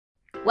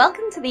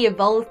Welcome to the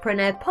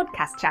Evolvepreneur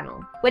podcast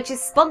channel, which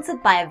is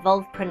sponsored by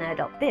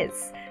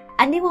Evolvepreneur.biz,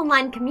 a new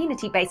online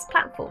community-based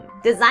platform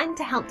designed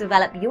to help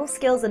develop your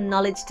skills and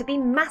knowledge to be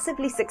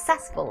massively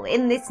successful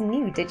in this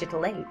new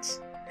digital age.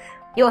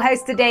 Your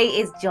host today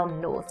is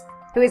John North,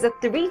 who is a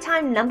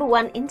 3-time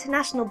 #1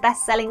 international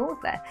best-selling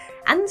author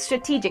and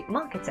strategic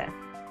marketer.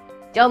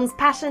 John's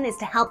passion is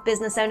to help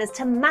business owners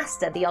to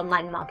master the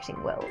online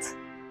marketing world.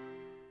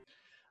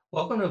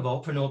 Welcome to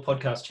Evolvepreneur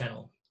podcast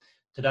channel.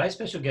 Today's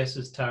special guest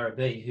is Tara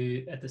B,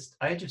 who at the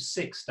age of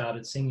 6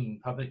 started singing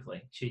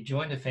publicly. She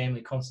joined her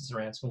family concerts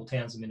around small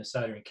towns in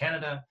Minnesota and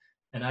Canada,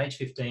 and at age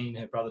 15,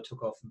 her brother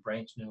took off and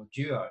branched into a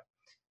duo,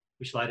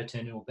 which later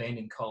turned into a band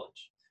in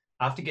college.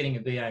 After getting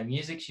a BA in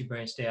music, she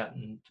branched out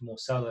into more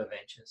solo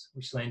ventures,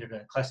 which landed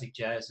in classic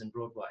jazz and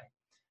Broadway.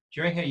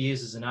 During her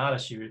years as an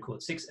artist, she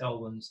recorded 6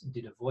 albums and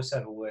did a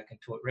voiceover work and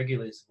taught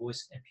regularly as a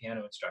voice and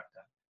piano instructor.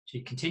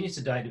 She continues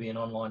today to be an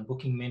online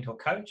booking mentor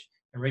coach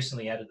and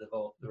recently added the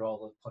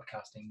role of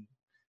podcasting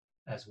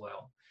as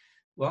well.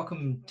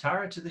 Welcome,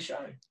 Tara, to the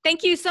show.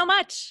 Thank you so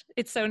much.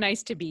 It's so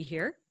nice to be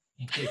here.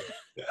 Thank you.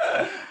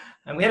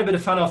 And we had a bit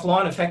of fun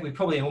offline. In fact, we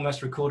probably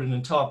almost recorded an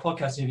entire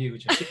podcast interview,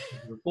 which I hit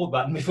the record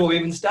button before we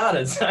even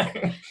started. So,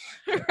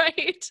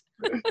 right.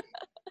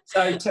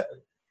 So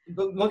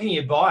looking at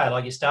your bio,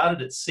 like you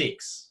started at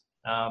 6,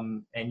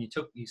 and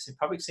you said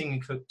public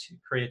singing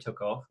career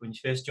took off when you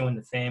first joined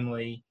the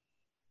family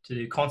to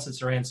do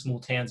concerts around small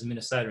towns in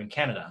Minnesota and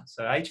Canada.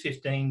 So age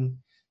 15,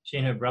 she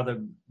and her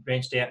brother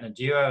branched out in a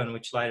duo, and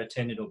which later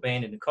turned into a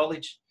band into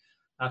college.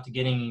 After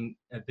getting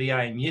a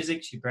BA in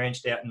music, she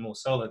branched out in more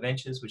solo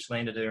ventures, which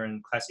landed her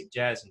in classic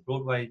jazz and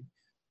Broadway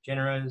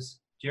genres.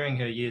 During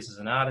her years as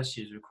an artist,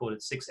 she's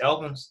recorded 6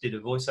 albums, did a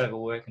voiceover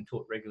work, and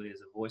taught regularly as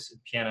a voice and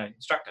piano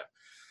instructor.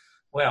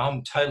 Wow,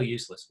 I'm totally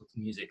useless with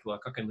music. Like,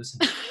 I can listen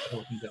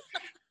to it.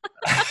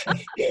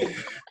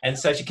 And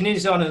so she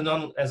continues on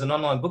as an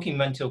online booking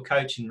mentor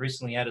coach, and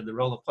recently added the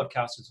role of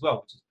podcast as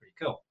well, which is pretty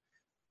cool.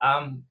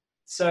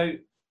 So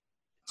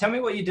tell me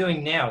what you're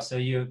doing now. So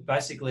you're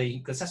basically,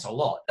 because that's a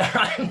lot,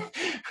 right?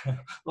 A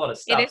lot of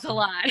stuff. It is a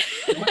lot.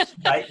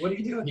 What do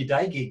you do on your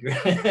day gig?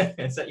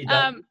 Is that your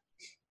day?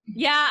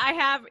 Yeah,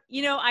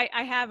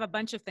 I have a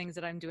bunch of things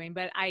that I'm doing,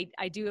 but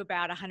I do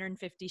about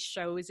 150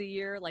 shows a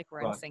year, like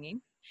where I'm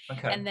singing.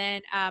 Okay. And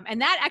then,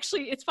 and that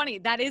actually, it's funny,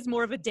 that is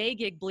more of a day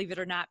gig, believe it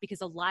or not,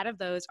 because a lot of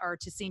those are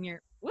to senior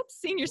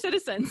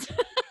citizens.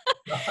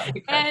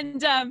 Okay.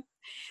 And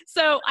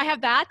so I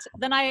have that.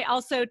 Then I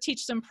also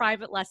teach some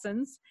private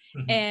lessons,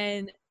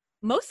 and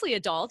mostly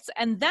adults.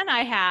 And then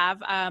I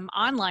have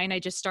online, I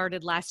just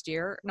started last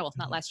year, no, well,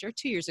 not last year,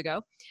 2 years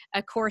ago,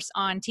 a course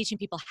on teaching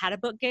people how to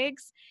book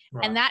gigs.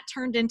 Right. And that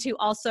turned into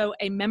also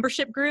a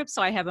membership group.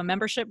 So I have a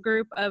membership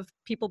group of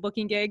people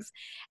booking gigs.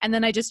 And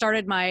then I just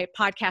started my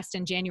podcast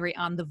in January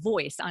on The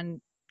Voice, on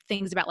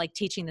things about like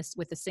teaching this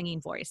with the singing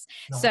voice.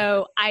 Nice.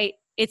 So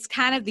it's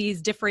kind of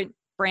these different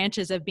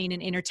branches of being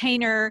an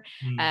entertainer,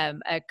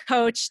 a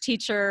coach,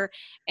 teacher,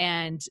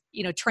 and,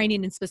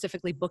 training and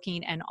specifically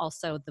booking, and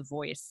also The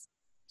Voice.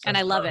 So and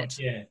I love it.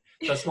 Yeah.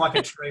 So it's like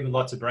a tree with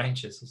lots of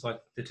branches. It's like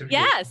the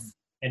typical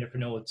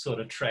entrepreneur sort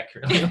of track.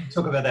 We'll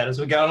talk about that as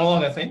we're going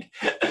along, I think.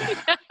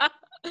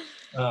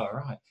 All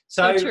right.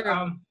 So,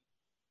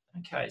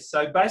 okay.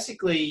 So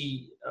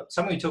basically,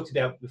 something we talked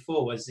about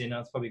before was,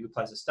 it's probably a good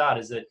place to start,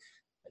 is that,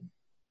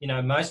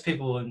 most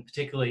people, and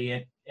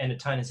particularly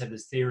entertainers, have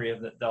this theory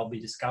of that they'll be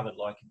discovered,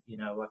 like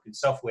in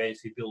software,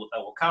 if you build it, they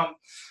will come,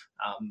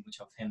 which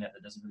I've found out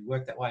that doesn't really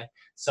work that way.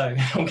 So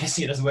I'm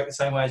guessing it doesn't work the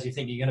same way as you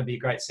think you're going to be a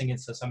great singer,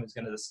 so someone's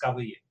going to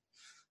discover you.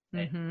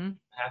 And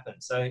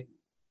happen. So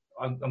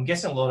I'm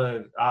guessing a lot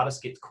of artists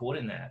get caught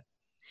in that.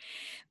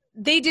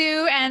 They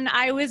do, and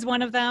I was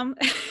one of them.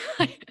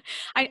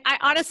 I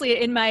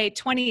honestly, in my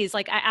 20s,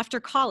 like after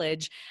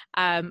college,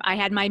 I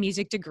had my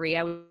music degree.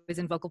 I was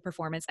in vocal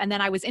performance, and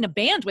then I was in a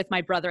band with my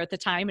brother at the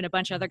time and a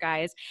bunch of other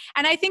guys.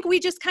 And I think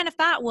we just kind of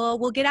thought, well,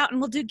 we'll get out and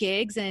we'll do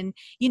gigs, and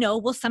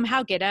we'll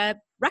somehow get a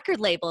record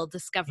label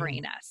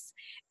discovering us.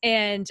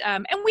 And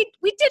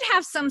we did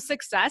have some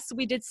success.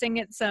 We did sing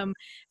at some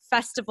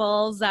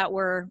festivals that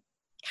were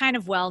kind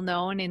of well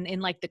known in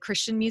like the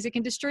Christian music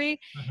industry.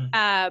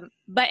 But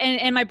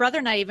my brother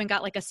and I even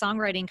got like a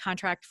songwriting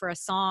contract for a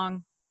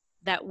song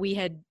that we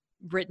had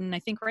written, I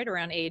think right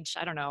around age,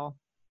 I don't know,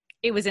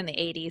 it was in the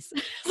 80s.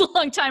 It's a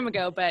long time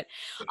ago, but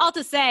all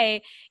to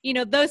say,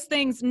 those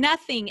things,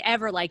 nothing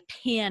ever like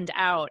panned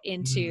out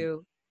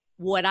into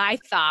what I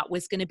thought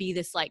was going to be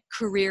this like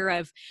career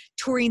of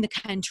touring the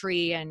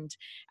country and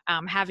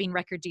having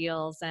record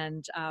deals.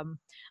 And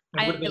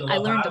it would have been a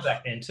lot harder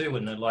back then too,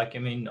 wouldn't it? Like,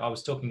 I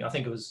was talking, I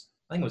think it was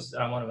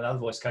one of the other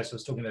voice coaches I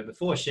was talking about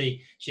before.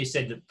 She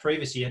said that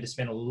previously you had to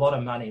spend a lot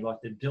of money,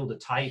 like to build a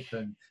tape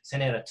and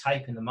send out a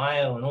tape in the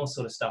mail and all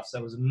sort of stuff. So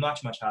it was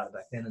much, much harder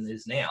back then than it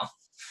is now.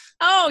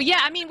 Oh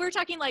yeah. We're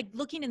talking like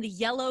looking in the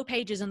yellow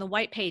pages and the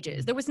white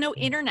pages. There was no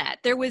internet.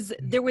 There was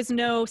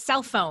no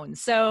cell phone.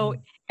 So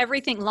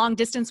everything long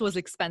distance was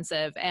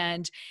expensive.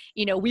 And,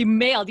 we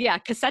mailed,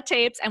 cassette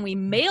tapes, and we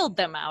mailed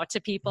them out to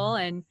people.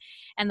 And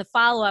the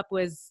follow-up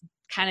was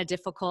kind of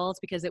difficult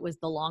because it was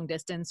the long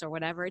distance or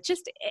whatever. It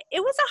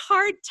was a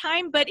hard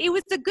time, but it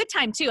was a good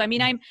time too. I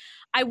mean,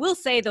 I will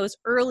say those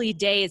early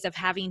days of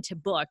having to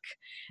book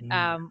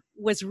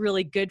was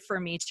really good for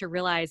me to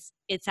realize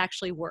it's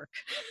actually work.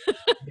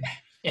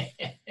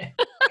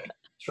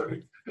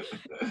 True.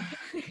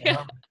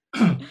 Yeah.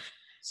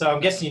 So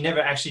I'm guessing you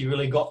never actually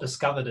really got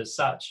discovered as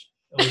such.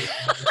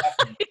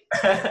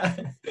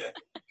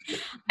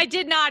 I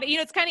did not. You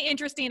know, it's kind of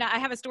interesting. I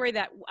have a story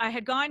that I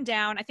had gone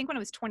down, I think when I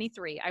was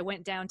 23, I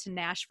went down to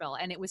Nashville,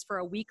 and it was for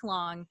a week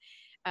long,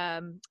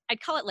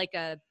 I'd call it like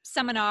a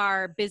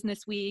seminar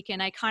business week.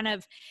 And I kind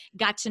of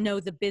got to know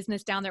the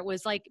business down there. It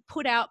was like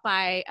put out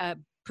by a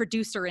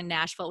producer in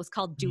Nashville. It was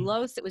called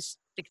Doulos. It was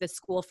like the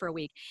school for a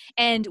week.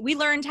 And we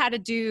learned how to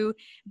do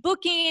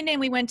booking, and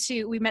we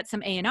met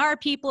some A&R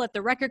people at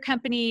the record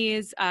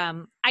companies.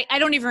 I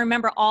don't even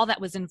remember all that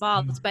was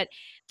involved, but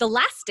the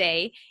last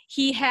day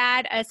he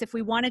had us, if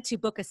we wanted to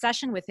book a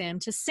session with him,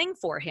 to sing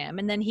for him.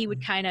 And then he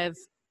would kind of,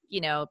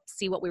 you know,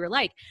 see what we were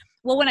like.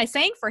 Well, when I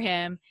sang for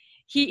him,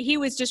 he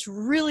was just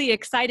really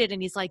excited.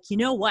 And he's like, you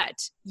know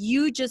what?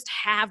 You just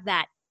have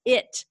that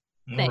it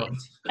thing.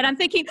 And I'm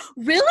thinking,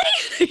 really?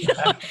 You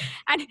know?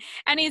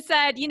 And he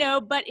said, you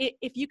know, but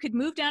if you could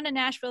move down to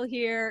Nashville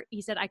here,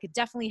 he said, I could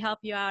definitely help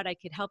you out. I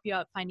could help you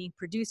out finding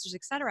producers,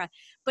 etc.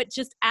 But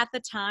just at the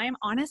time,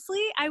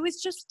 honestly, I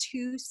was just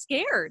too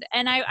scared.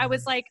 And I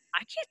was like, I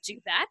can't do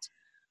that.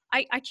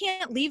 I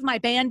can't leave my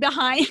band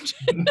behind.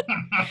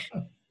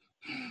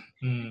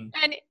 And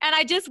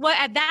I just,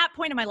 at that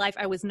point in my life,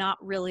 I was not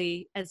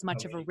really as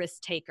much of a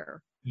risk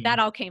taker. That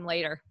all came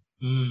later.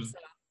 So.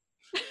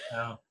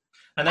 Wow.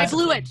 And that's I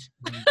blew it.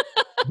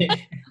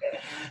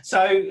 So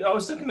I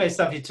was looking at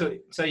stuff you took.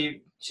 So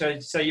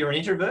you're an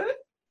introvert?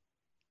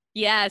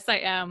 Yes, I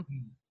am.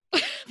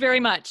 Very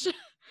much.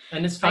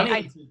 And it's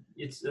funny.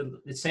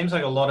 It seems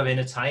like a lot of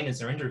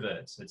entertainers are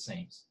introverts. It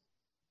seems.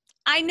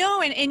 I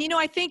know, and you know,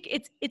 I think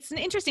it's an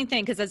interesting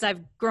thing, because as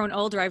I've grown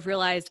older, I've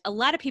realized a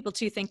lot of people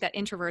too think that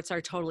introverts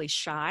are totally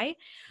shy.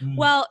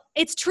 Well,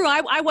 it's true.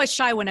 I was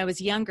shy when I was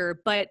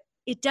younger, but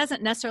it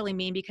doesn't necessarily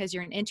mean because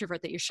you're an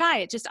introvert that you're shy.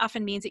 It just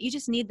often means that you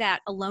just need that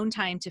alone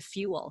time to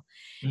fuel.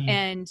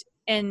 And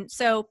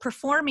so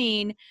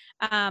performing,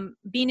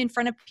 being in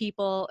front of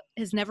people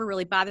has never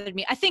really bothered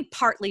me. I think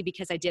partly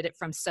because I did it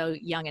from so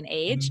young an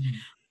age,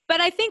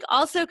 but I think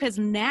also because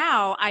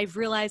now I've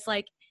realized,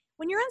 like,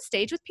 when you're on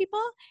stage with people,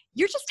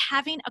 you're just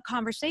having a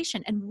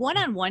conversation, and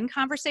one-on-one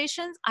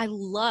conversations I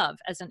love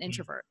as an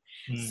introvert.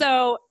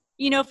 So,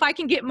 you know, if I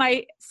can get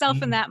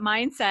myself in that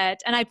mindset,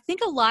 and I think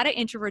a lot of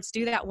introverts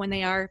do that when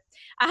they are,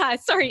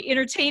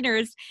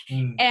 entertainers.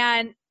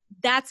 And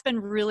that's been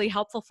really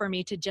helpful for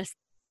me to just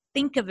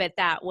think of it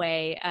that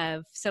way,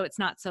 so it's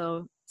not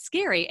so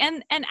scary.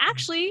 And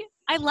actually,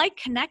 I like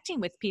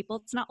connecting with people.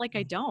 It's not like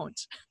I don't.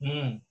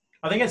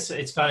 I think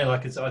it's funny.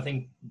 Like, I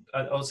think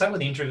I'll say with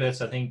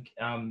introverts, I think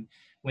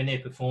when they're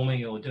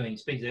performing or doing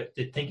speaks,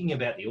 they're thinking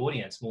about the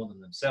audience more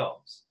than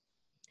themselves.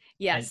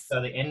 Yes. And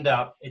so they end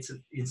up, it's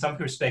in some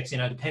respects, you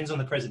know, depends on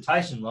the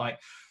presentation. Like,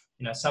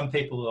 you know, some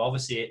people are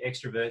obviously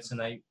extroverts and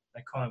they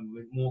kind of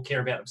more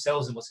care about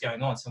themselves and what's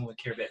going on. Some would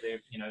care about their,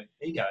 you know,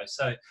 ego.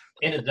 So at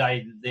the end of the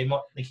day, they're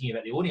not thinking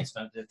about the audience,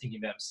 but they're thinking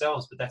about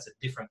themselves, but that's a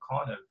different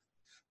kind of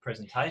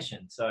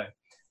presentation. So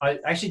I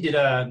actually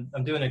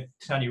I'm doing a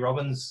Tony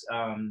Robbins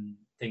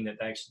thing that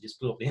they actually just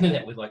blew up the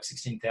internet with like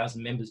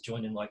 16,000 members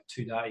joined in like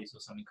 2 days or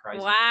something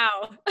crazy.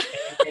 Wow.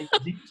 and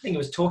the interesting, it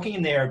was talking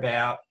in there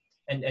about,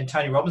 and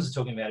Tony Robbins was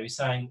talking about it. He was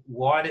saying,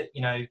 why do,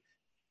 you know,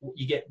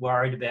 you get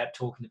worried about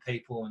talking to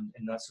people and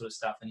that sort of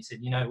stuff. And he said,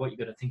 you know, what you've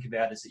got to think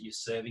about is that you're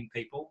serving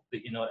people,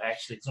 but you're not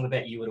actually, it's not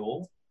about you at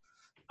all.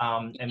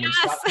 And when you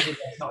start thinking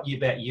it's not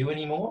about you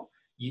anymore,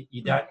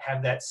 you don't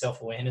have that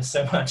self-awareness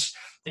so much,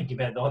 thinking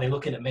about, oh, they're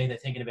looking at me, they're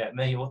thinking about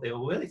me. What they're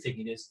really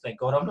thinking is, thank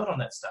God I'm not on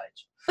that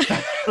stage.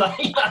 Like,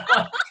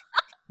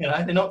 you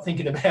know, they're not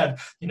thinking about,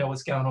 you know,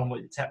 what's going on,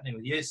 what's happening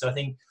with you. So I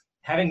think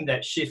having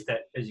that shift,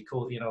 that, as you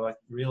call it, you know, like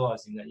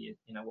realizing that you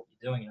know what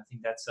you're doing, I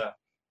think that's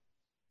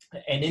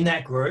and in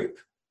that group,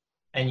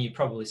 and you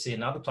probably see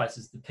in other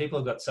places, the people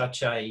have got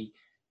such a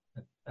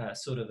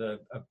sort of a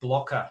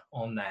blocker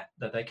on that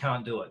they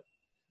can't do it,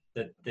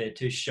 that they're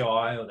too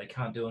shy, or they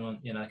can't do it on,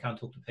 you know, they can't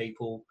talk to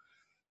people.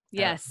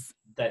 Yes.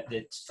 That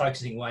they're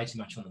focusing way too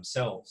much on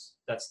themselves.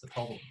 That's the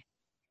problem.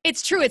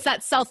 It's true. It's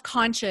that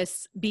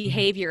self-conscious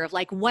behavior of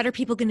like, what are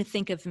people going to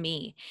think of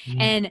me?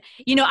 And,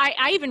 you know,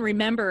 I even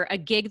remember a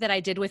gig that I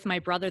did with my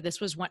brother. This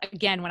was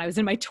again, when I was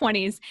in my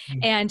 20s,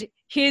 and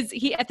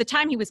he, at the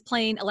time he was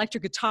playing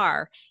electric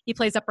guitar. He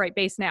plays upright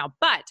bass now,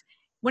 but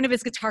one of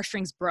his guitar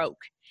strings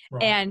broke.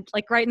 Right. And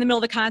like right in the middle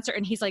of the concert,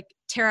 and he's like,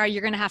 Tara,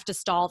 you're going to have to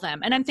stall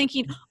them. And I'm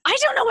thinking, I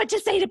don't know what to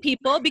say to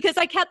people, because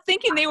I kept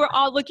thinking they were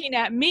all looking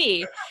at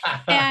me.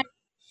 And,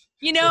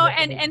 you know,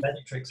 and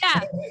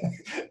yeah.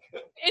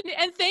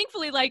 And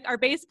thankfully, like our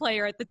bass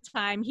player at the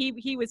time,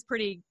 he was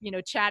pretty, you know,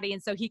 chatty.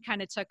 And so he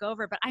kind of took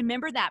over. But I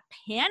remember that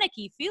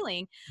panicky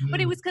feeling, but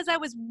it was because I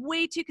was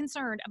way too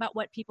concerned about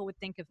what people would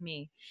think of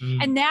me.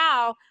 And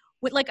now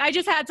like I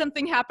just had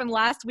something happen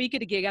last week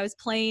at a gig. I was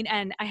playing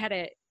and I had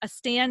a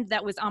stand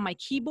that was on my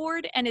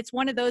keyboard, and it's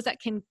one of those that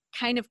can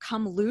kind of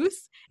come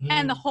loose,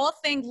 and the whole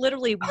thing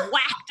literally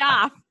whacked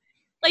off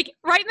like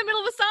right in the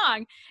middle of a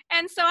song.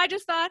 And so I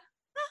just thought,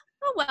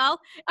 oh well.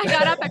 I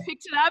got up, I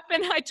picked it up,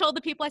 and I told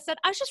the people, I said,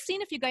 I was just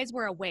seeing if you guys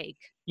were awake.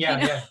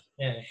 Yeah, you know?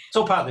 yeah. It's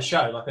all part of the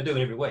show. Like I do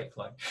it every week.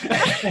 Like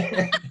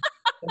they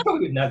probably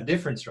wouldn't know the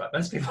difference, right?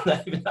 Most people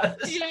don't even know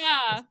this.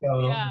 Yeah.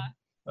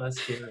 Oh,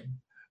 that's scary.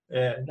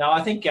 Yeah. No,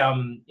 I think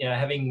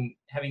having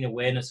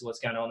awareness of what's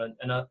going on,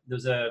 and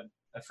there's a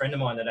friend of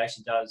mine that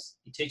actually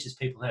he teaches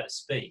people how to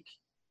speak,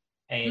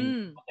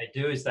 and what they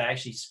do is they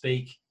actually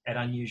speak at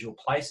unusual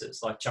places,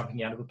 like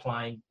jumping out of a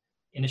plane,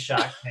 in a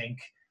shark tank,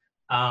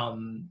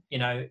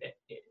 in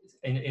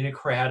a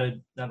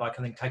crowded, like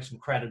I think take some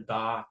crowded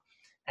bar.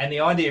 And the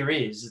idea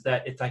is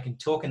that if they can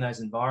talk in those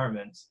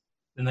environments,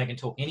 then they can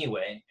talk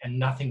anywhere and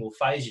nothing will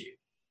faze you.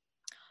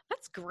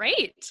 That's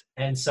great.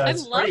 And so I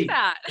love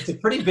that. It's a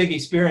pretty big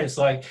experience,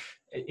 like,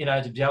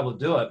 to be able to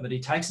do it. But he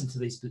takes them to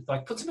these,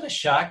 like puts them in a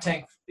shark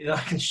tank,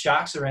 and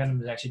sharks around them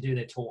that actually do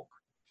their talk.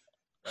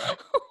 Right?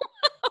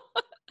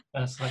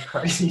 And it's like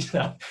crazy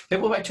stuff.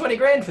 People make 20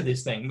 grand for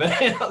this thing, but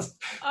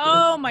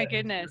oh my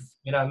goodness.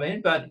 You know what I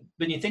mean? But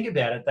when you think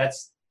about it,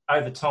 that's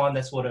over time,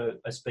 that's what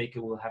a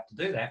speaker will have to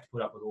do. They have to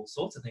put up with all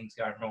sorts of things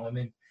going wrong. I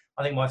mean,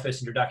 I think my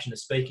first introduction to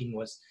speaking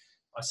was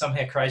I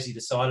somehow crazy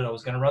decided I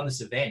was going to run this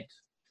event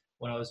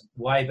when I was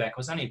way back. I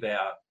was only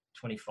about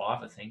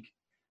 25, I think.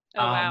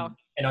 Oh, wow.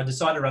 And I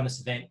decided to run this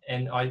event,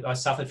 and I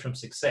suffered from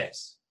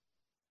success.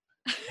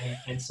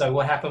 and so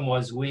what happened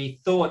was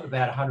we thought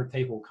about 100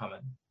 people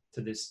coming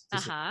to this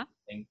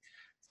thing.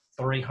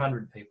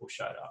 300 people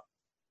showed up.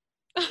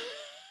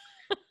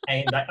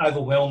 And they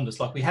overwhelmed us.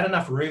 Like we had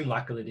enough room,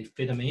 luckily, to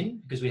fit them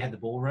in because we had the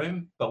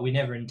ballroom, but we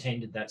never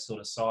intended that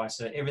sort of size.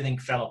 So everything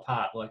fell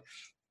apart, like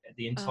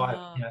the entire,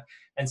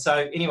 And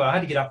so anyway, I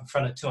had to get up in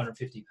front of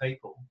 250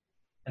 people.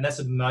 And that's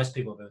the most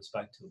people I've ever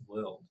spoken to in the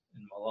world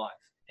in my life.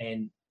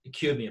 And it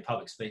cured me of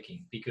public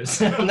speaking because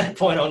from that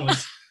point on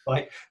was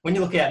like, when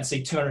you look out and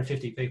see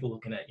 250 people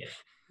looking at you,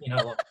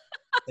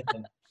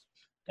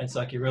 and it's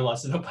like you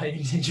realise they're not paying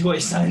attention to what you're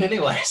saying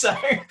anyway. So,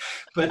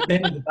 but at the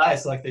end of the day,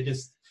 it's like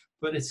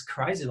but it's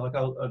crazy, like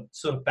a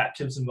sort of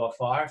baptism by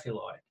fire, if you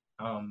like.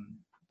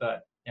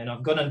 And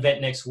I've got an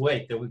event next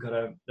week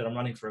that that I'm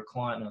running for a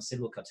client, and I said,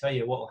 look, I'll tell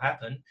you what will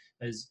happen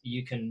is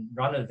you can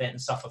run an event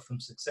and suffer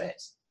from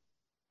success.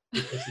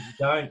 Because if you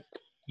don't,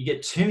 you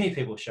get too many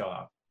people show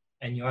up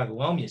and you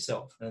overwhelm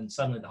yourself, and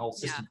suddenly the whole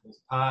system falls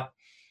apart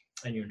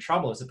and you're in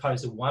trouble, as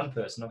opposed to one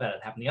person. I've had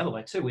it happen the other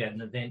way too. We had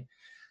an event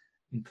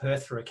in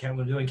Perth for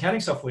we're doing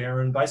accounting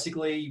software, and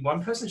basically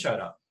one person showed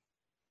up,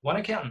 one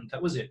accountant,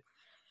 that was it.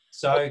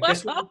 So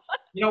guess what?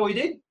 You know what we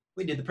did?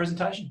 We did the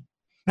presentation.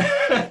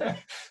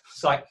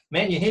 It's like,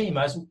 man, you're here, you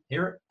might as well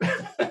hear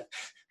it.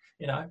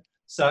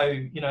 So,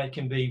 it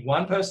can be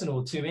one person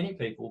or too many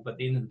people, but at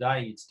the end of the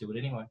day, you'd do it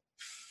anyway.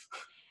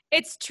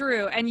 It's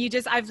true. And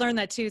I've learned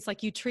that too. It's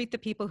like you treat the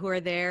people who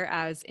are there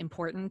as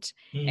important.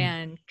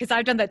 And because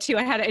I've done that too.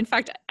 I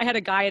had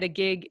a guy at a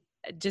gig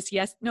it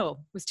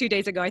was 2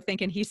 days ago, I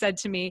think. And he said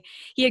to me,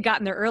 he had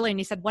gotten there early and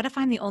he said, what if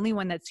I'm the only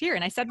one that's here?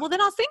 And I said, well,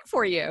 then I'll sing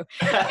for you.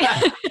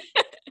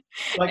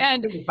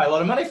 And people pay a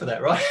lot of money for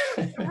that, right?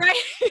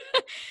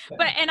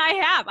 Right. And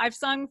I've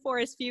sung for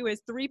as few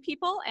as 3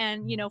 people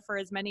and, for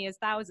as many as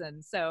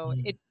thousands. So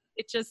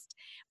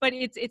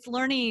it's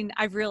learning.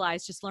 I've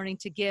realized just learning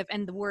to give.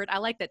 And the word I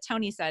like that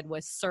Tony said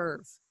was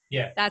serve.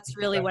 Yeah. That's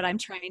really what I'm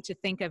trying to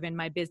think of in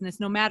my business.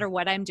 No matter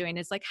what I'm doing,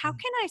 is like, how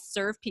can I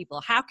serve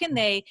people? How can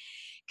they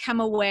come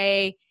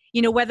away,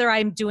 whether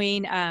I'm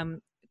doing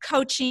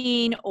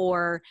coaching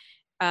or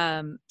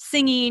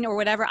singing or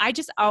whatever. I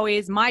just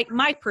always,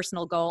 my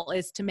personal goal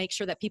is to make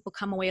sure that people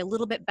come away a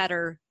little bit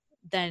better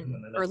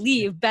or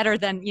leave better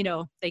than,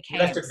 they came.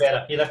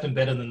 You left them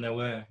better than they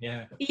were.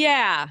 Yeah.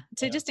 Yeah.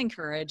 Just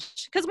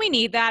encourage, because we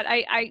need that.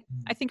 I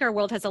think our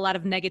world has a lot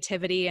of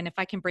negativity, and if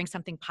I can bring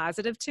something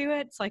positive to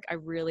it, it's like, I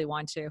really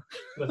want to.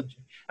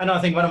 And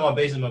I think one of my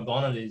bees in my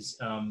bonnet is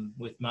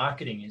with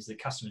marketing is the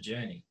customer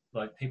journey.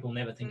 Like people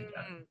never think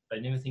about it. They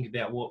never think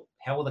about what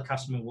will the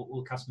customer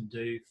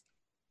do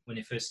when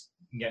they first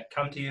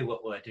come to you?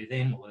 What will they do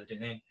then? What will they do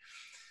then?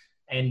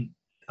 And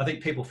I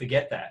think people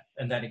forget that,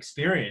 and that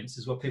experience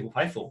is what people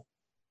pay for.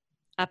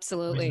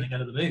 Absolutely. They go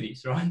to the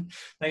movies, right?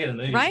 They go to the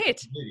movies.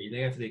 Right.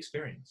 They go for the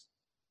experience.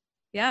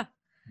 Yeah.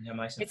 And how it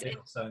makes them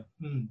feel.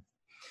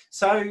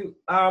 So,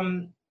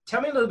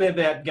 tell me a little bit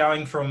about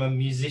going from a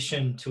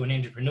musician to an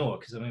entrepreneur,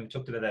 because we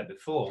talked about that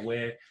before,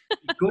 where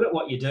you're good at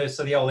what you do.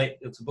 So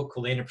it's a book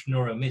called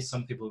Entrepreneurial Myth.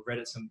 Some people have read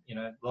it.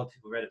 A lot of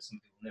people read it. Some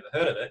people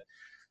never heard of it.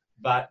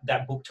 But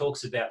that book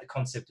talks about the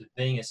concept of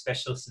being a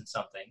specialist in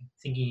something,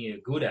 thinking you're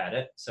good at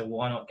it. So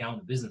why not go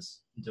into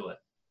business and do it?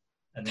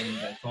 And then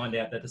they find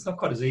out that it's not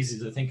quite as easy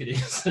as I think it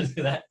is to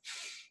do that.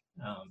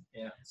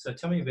 So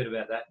tell me a bit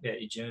about that, about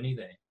your journey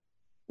there.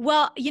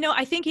 Well,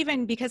 I think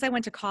even because I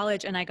went to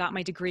college and I got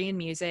my degree in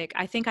music,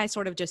 I think I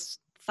sort of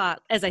just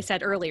thought, as I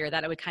said earlier,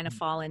 that it would kind of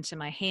fall into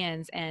my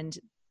hands. And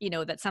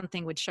that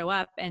something would show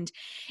up. And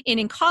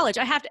in college,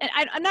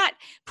 I'm not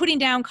putting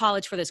down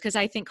college for this, because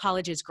I think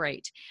college is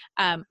great.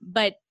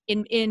 But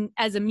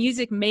as a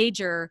music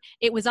major,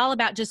 it was all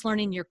about just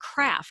learning your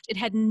craft. It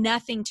had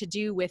nothing to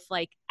do with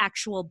like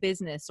actual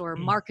business or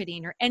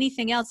marketing or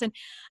anything else. And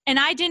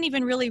I didn't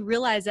even really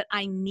realize that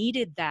I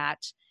needed that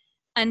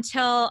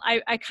until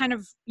I kind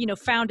of,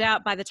 found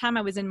out by the time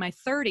I was in my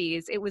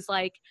 30s. It was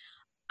like,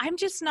 I'm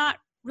just not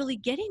really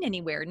getting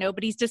anywhere.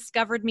 Nobody's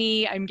discovered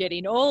me. I'm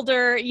getting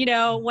older.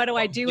 What do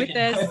I do with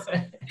this?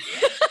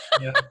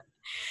 Yeah.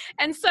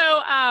 And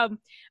so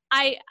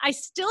I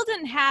still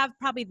didn't have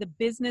probably the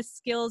business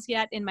skills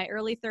yet in my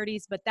early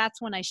 30s, but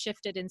that's when I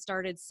shifted and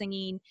started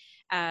singing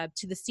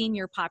to the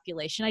senior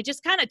population. I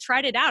just kind of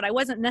tried it out. I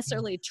wasn't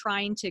necessarily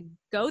trying to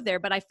go there,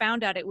 but I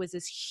found out it was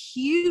this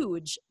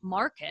huge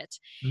market.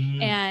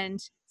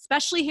 And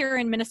especially here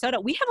in Minnesota,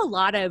 we have a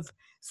lot of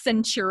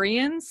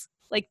centurions,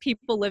 like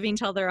people living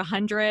till they're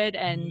 100,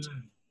 and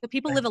the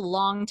people live a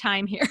long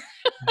time here.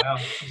 Wow.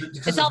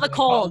 It's all the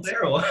cold.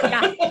 There, or?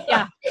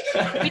 Yeah.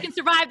 We can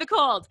survive the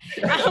cold.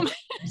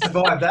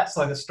 Survive. That's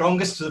like the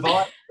strongest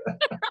survive.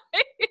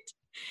 Right.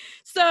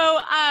 So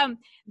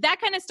that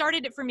kind of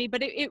started it for me,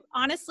 but it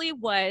honestly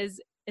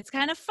it's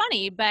kind of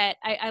funny, but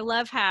I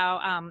love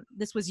how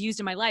this was used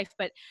in my life.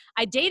 But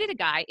I dated a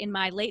guy in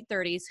my late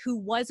 30s who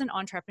was an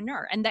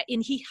entrepreneur, and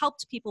he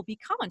helped people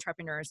become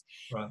entrepreneurs.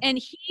 Right. And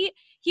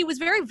he was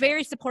very,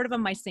 very supportive of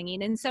my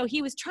singing. And so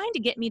he was trying to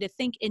get me to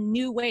think in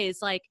new ways,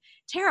 like,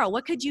 Tara,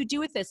 what could you do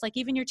with this? Like,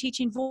 even your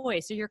teaching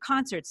voice or your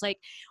concerts, like,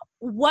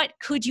 what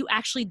could you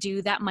actually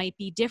do that might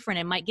be different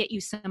and might get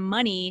you some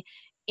money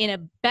in a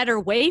better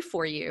way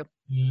for you?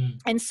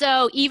 And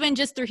so even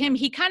just through him,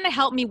 he kind of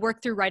helped me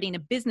work through writing a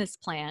business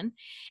plan.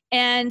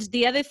 And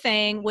the other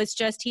thing was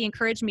just, he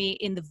encouraged me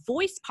in the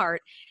voice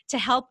part to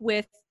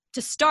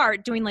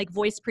start doing like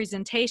voice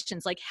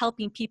presentations, like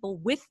helping people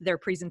with their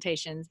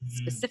presentations,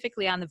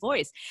 specifically on the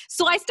voice.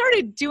 So I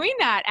started doing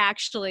that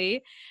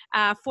actually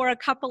for a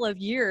couple of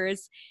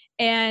years,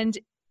 and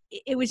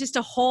it was just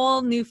a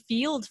whole new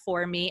field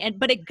for me.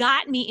 But it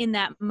got me in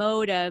that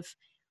mode of,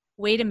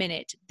 wait a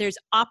minute, there's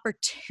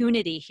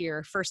opportunity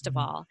here, first of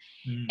all.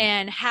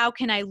 And how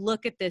can I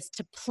look at this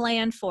to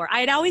plan for? I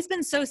had always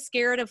been so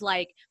scared of,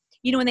 like,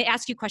 when they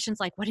ask you questions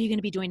like, what are you going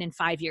to be doing in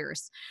 5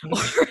 years?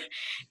 Or,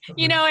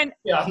 and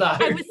yeah, no.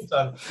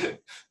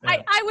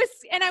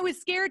 I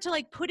was scared to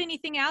like put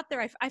anything out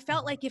there. I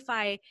felt like if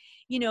I,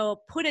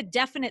 put a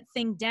definite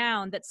thing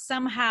down, that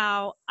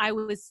somehow I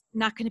was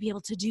not going to be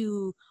able to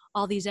do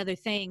all these other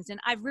things. And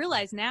I've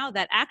realized now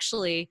that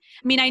actually,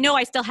 I know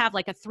I still have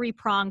like a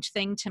 3-pronged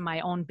thing to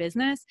my own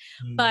business,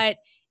 but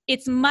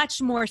it's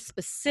much more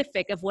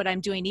specific of what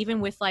I'm doing. Even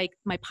with like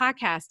my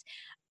podcast,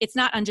 it's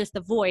not on just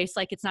the voice,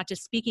 like it's not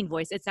just speaking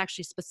voice, it's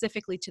actually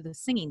specifically to the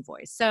singing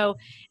voice. So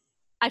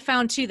I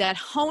found too that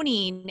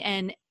honing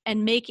and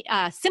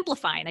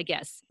simplifying, I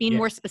guess, being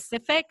more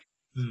specific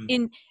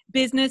in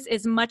business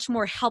is much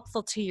more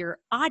helpful to your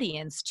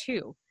audience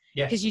too.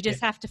 Because you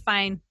just have to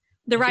find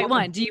the right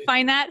one. Do you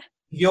find that?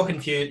 If you're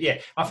confused, yeah.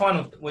 I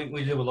find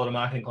we do a lot of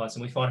marketing clients,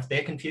 and we find if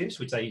they're confused,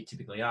 which they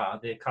typically are,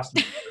 their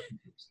customers are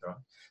confused, right?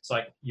 It's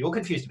like, you're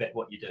confused about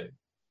what you do.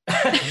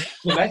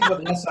 Imagine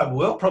what the outside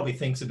world probably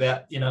thinks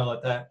about,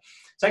 like that.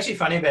 It's actually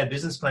funny about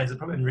business plans. I've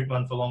probably been written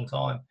one for a long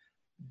time,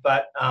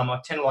 but I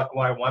tend to like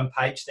a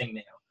one-page thing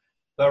now.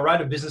 But I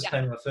wrote a business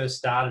plan when I first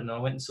started, and I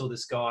went and saw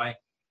this guy.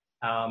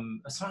 I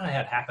don't know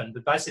how it happened,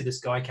 but basically this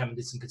guy came and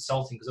did some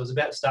consulting because I was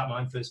about to start my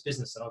own first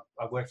business, and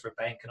I worked for a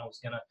bank, and I was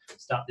going to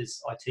start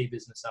this IT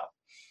business up.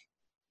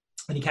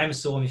 And he came and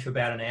saw me for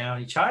about an hour,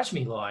 and he charged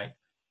me like,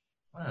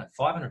 I don't know,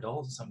 $500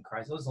 or something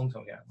crazy. It was a long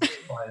time ago.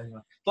 Anyway,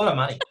 a lot of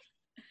money.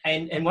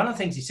 And one of the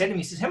things he said to me,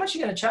 he says, how much are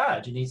you going to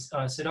charge? And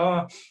I said,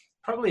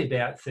 probably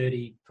about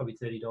 $30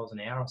 an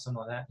hour or something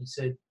like that. He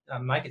said,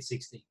 make it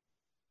 60.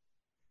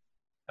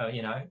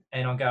 And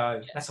I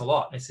go, that's a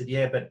lot. And he said,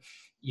 yeah, but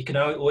you can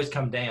always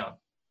come down.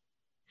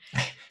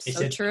 He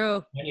said,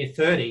 true. When you're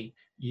 30,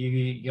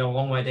 you go a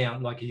long way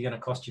down, like you're going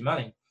to cost you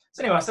money.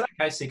 So anyway, I said,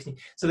 okay, 60.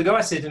 So the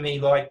guy said to me,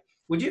 like,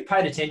 would you have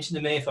paid attention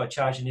to me if I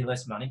charged any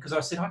less money? Because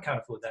I said, I can't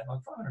afford that, like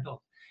 $500.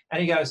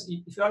 And he goes,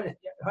 if I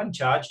hadn't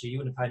charged you, you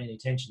wouldn't have paid any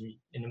attention.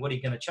 And what are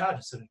you going to charge? I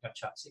said, I'm going to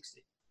charge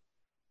 60.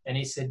 And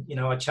he said,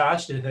 I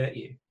charged to hurt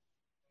you.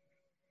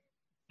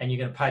 And you're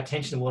going to pay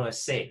attention to what I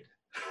said.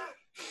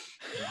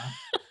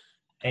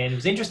 And it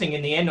was interesting.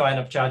 In the end, I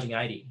ended up charging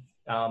 80.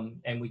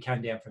 And we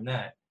came down from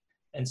that.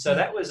 And so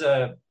that was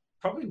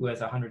probably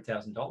worth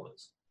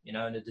 $100,000,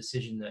 and a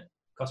decision that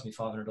cost me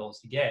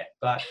 $500 to get.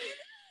 But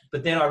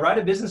then I wrote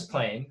a business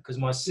plan because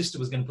my sister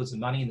was going to put some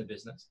money in the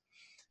business,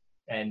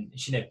 and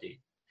she never did.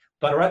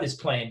 But I wrote this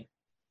plan,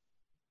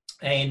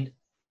 and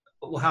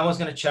how I was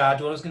going to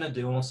charge, what I was going to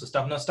do, and all sorts of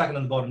stuff. And I stuck it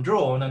in the bottom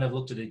drawer, and I never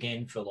looked at it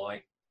again for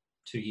like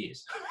 2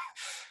 years.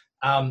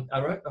 I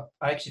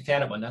actually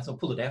found it one day, so I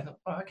pulled it out. I thought,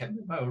 oh, okay,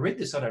 I'll read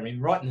this. I don't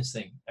remember writing this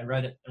thing, and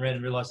read it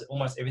and realized that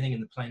almost everything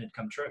in the plan had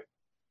come true.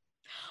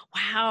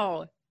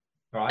 Wow.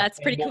 Right.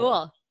 That's pretty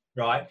cool.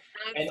 Right.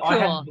 That's cool. I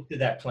hadn't looked at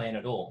that plan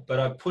at all, but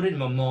I put in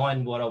my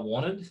mind what I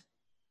wanted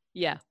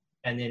Yeah.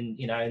 And then,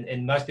 you know,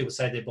 and most people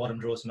say their bottom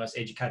drawer is the most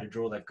educated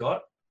drawer they've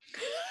got.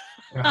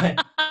 Right?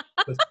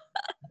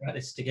 Right,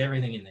 let's stick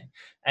everything in there.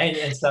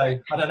 And so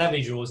I don't have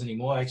any drawers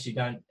anymore. I actually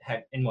don't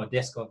have, in my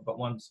desk, I've got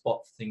one spot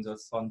for things. I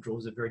find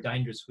drawers are very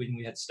dangerous. When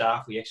we had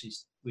staff, we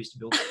used to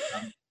build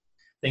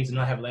things and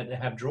not allowed to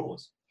have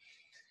drawers,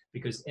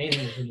 because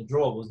anything that's in the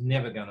drawer was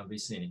never going to be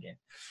seen again.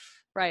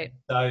 Right.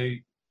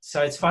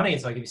 So it's funny.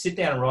 It's like if you sit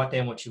down and write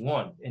down what you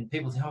want, and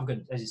people think, oh, I've got,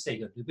 as you say,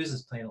 you've got to do a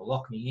business plan or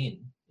lock me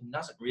in. It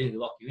doesn't really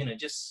lock you in. It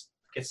just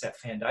gets that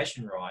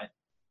foundation right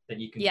that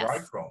you can grow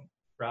from,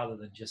 rather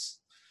than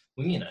just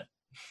winging it.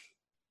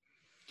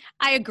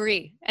 I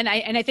agree. And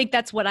I think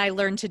that's what I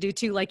learned to do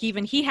too. Like,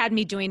 even he had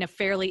me doing a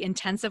fairly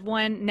intensive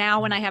one.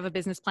 Now when I have a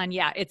business plan,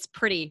 it's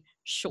pretty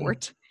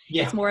short.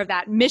 Yeah. It's more of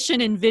that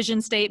mission and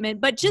vision statement,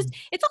 but just,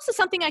 it's also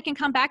something I can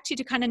come back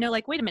to kind of know,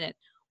 like, wait a minute,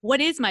 what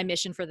is my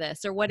mission for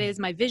this? Or what is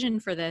my vision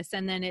for this?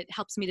 And then it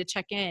helps me to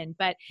check in.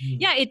 But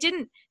it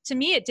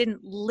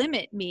didn't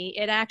limit me.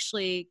 It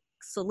actually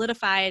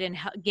solidified and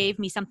gave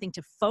me something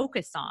to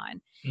focus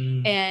on.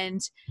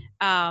 And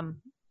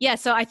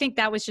so I think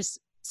that was just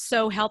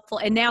so helpful.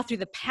 And now through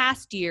the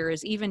past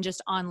years, even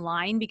just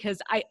online, because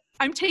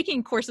I'm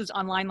taking courses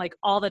online like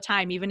all the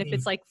time, even if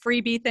it's like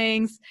freebie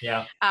things.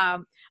 Yeah.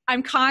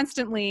 I'm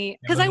constantly,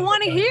 because I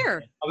want to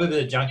hear. I'm a bit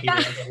of a junkie.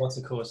 I've got lots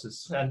of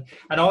courses. And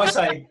I always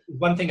say,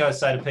 one thing I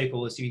say to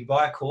people is, if you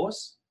buy a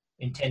course,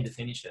 intend to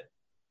finish it.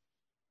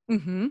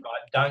 Mm-hmm.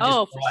 Right? Don't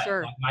just buy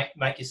it. Like,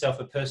 make yourself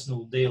a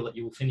personal deal that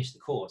you will finish the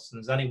course. And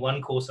there's only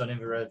one course I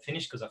never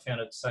finished because I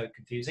found it so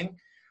confusing.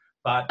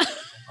 But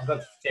I got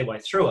a fair way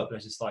through it. But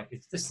it's just like,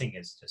 this thing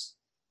is just,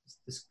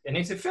 and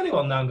it's a fairly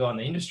well-known guy in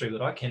the industry,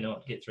 but I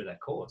cannot get through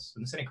that course.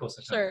 And there's any course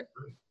I can't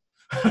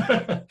get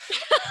through.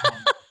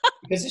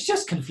 Because it's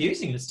just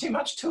confusing. There's too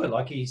much to it.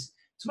 Like, he's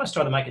too much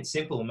trying to make it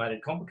simple and made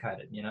it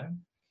complicated, you know?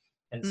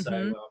 And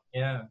so,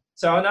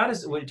 So I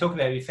noticed we talked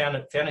about, we found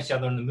each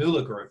other in the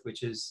Muller group,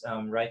 which is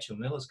Rachel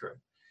Miller's group,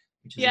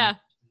 which is an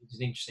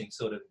interesting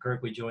sort of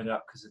group. We joined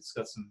up because it's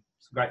got some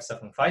great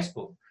stuff on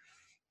Facebook.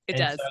 It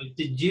does. So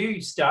did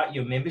you start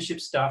your membership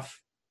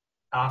stuff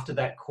after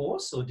that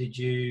course, or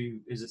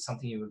is it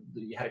something you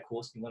had a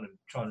course and you wanted to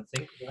try and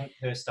think? I think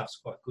her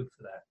stuff's quite good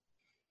for that.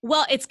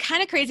 Well, it's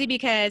kind of crazy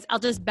because I'll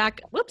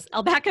back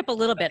up a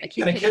little bit. I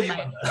keep hitting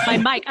my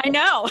mic. I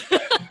know.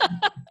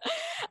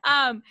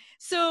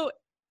 So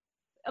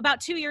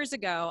about 2 years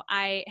ago,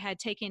 I had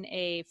taken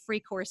a free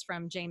course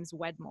from James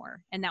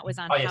Wedmore, and that was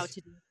on how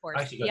to do a course.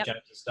 I actually got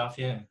James' stuff.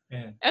 Yeah.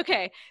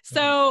 Okay.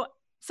 So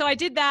I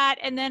did that,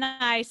 and then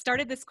I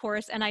started this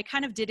course, and I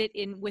kind of did it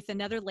with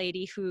another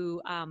lady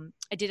who I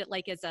did it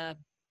like as a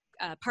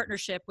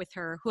partnership with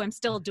her, who I'm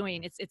still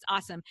doing. It's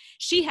awesome.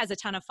 She has a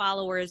ton of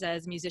followers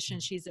as a musician.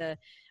 She's a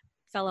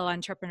fellow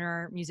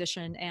entrepreneur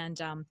musician, and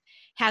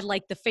had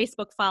like the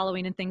Facebook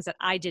following and things that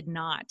I did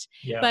not.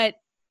 Yeah. But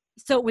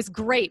so it was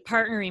great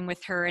partnering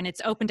with her, and it's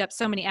opened up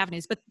so many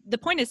avenues. But the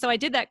point is, so I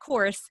did that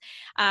course,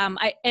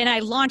 I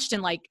launched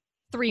in like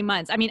 3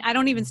 months. I mean, I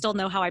don't even still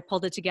know how I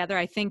pulled it together.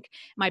 I think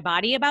my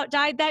body about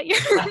died that year.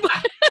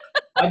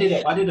 I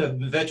did a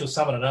virtual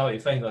summit. I know what you're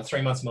feeling. Like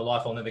 3 months of my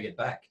life I'll never get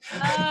back.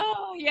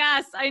 Oh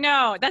yes, I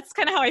know. That's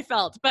kind of how I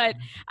felt. But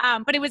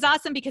it was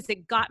awesome because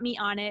it got me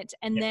on it.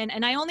 And then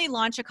I only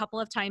launch a couple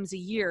of times a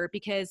year,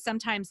 because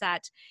sometimes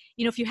that,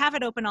 if you have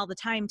it open all the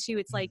time too,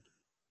 it's like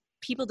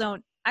people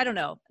don't. I don't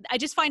know. I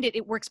just find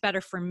it works better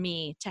for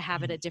me to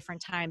have it at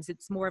different times.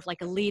 It's more of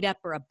like a lead up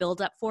or a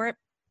build up for it.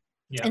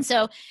 Yeah. And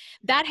so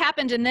that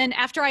happened. And then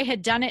after I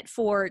had done it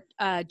for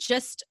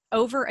just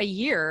over a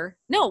year,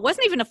 no, it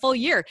wasn't even a full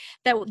year,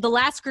 that the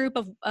last group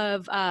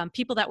of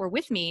people that were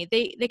with me,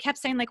 they kept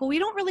saying like, well, we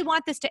don't really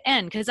want this to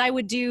end. Because I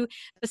would do,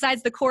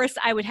 besides the course,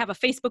 I would have a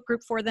Facebook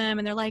group for them.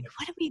 And they're like,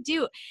 what do we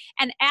do?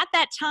 And at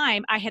that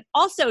time, I had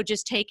also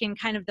just taken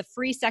kind of the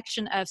free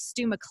section of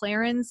Stu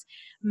McLaren's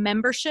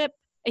membership.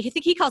 I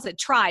think he calls it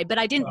Tribe, but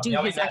I didn't do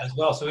his that as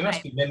well. So we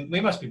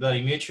must be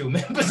bloody mutual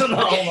members on the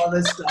whole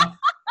other stuff.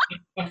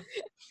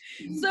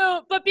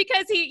 So, but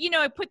because he,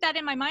 I put that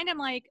in my mind, I'm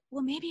like,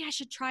 well, maybe I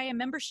should try a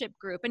membership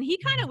group. And he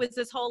kind of was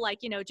this whole like,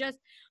 just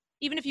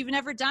even if you've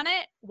never done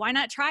it, why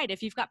not try it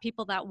if you've got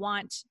people that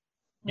want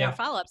more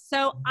follow-ups.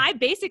 So I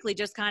basically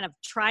just kind of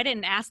tried it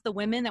and asked the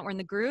women that were in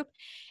the group.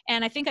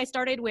 And I think I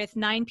started with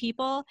 9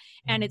 people,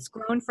 and it's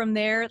grown from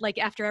there. Like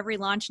after every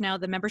launch now,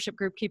 the membership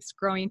group keeps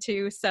growing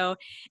too. So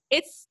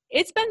it's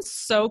been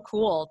so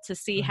cool to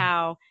see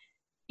how,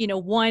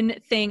 one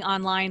thing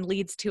online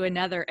leads to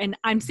another. And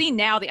I'm seeing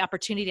now the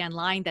opportunity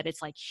online that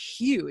it's like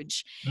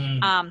huge.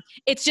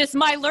 It's just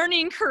my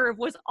learning curve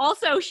was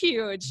also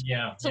huge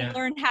to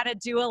learn how to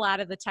do a lot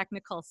of the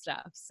technical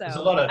stuff. So there's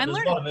a lot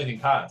of moving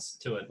parts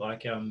to it.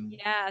 Like,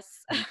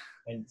 yes.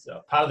 And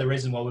part of the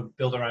reason why we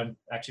build our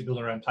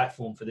own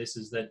platform for this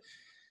is that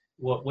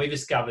what we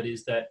discovered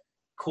is that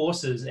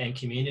courses and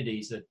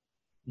communities that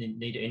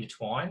need to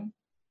intertwine.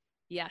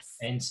 Yes.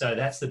 And so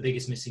that's the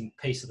biggest missing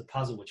piece of the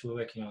puzzle, which we're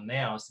working on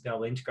now, is to be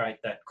able to integrate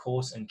that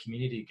course and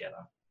community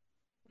together.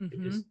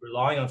 Because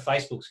relying on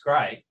Facebook's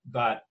great,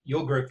 but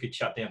your group could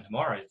shut down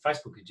tomorrow.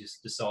 Facebook could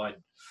just decide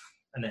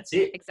and that's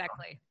it.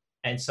 Exactly.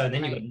 And so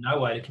then Right. you've got no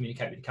way to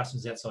communicate with the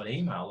customers outside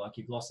email. Like,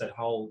 you've lost that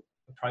whole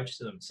approach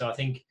to them. So I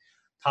think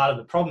part of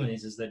the problem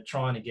is that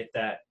trying to get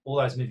all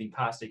those moving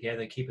parts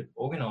together, keep it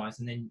organized.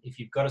 And then if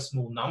you've got a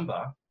small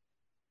number,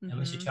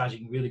 unless you're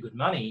charging really good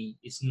money,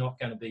 it's not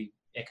going to be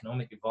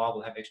economically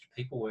viable to have extra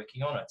people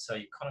working on it. So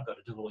you've kind of got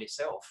to do it all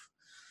yourself.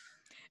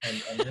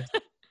 And that's,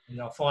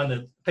 I find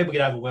that people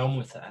get overwhelmed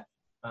with that,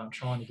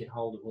 trying to get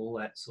hold of all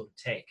that sort of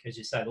tech. As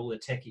you said, all the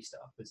techie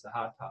stuff is the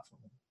hard part for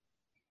them.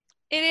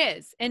 It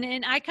is.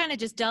 And I kind of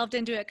just delved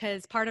into it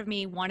because part of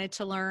me wanted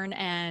to learn,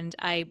 and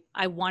I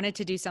wanted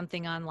to do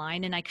something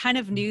online. And I kind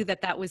of knew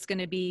that was going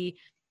to be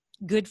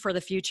good for the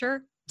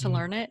future to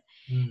learn it.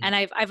 And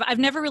I've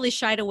never really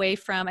shied away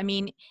from, I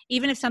mean,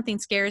 even if something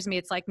scares me,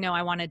 it's like, no,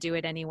 I want to do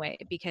it anyway,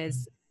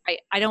 because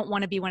I don't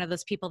want to be one of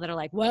those people that are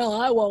like, well,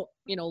 I won't,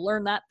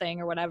 learn that thing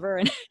or whatever.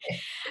 And,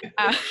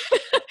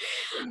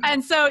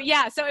 and so,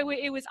 yeah, so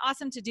it was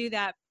awesome to do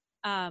that.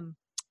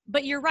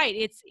 But you're right.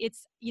 It's,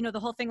 the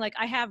whole thing, like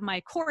I have my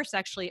course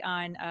actually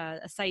on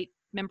a site,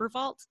 Member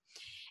Vault,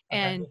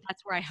 and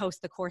that's where I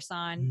host the course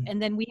on.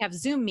 And then we have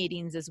Zoom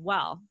meetings as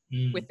well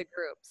with the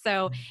group.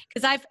 So,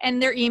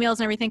 and their emails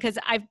and everything, cause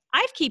I've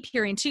keep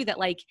hearing too, that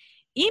like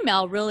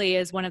email really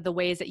is one of the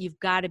ways that you've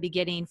got to be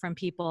getting from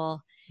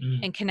people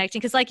and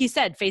connecting. Cause like you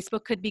said,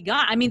 Facebook could be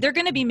gone. I mean, they're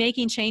going to be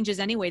making changes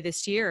anyway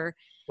this year.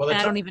 Well, they're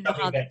I don't even know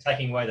how about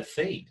taking away the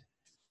feed.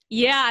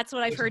 Yeah, that's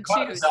what I've heard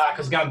too.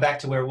 Because going back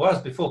to where it was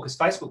before, because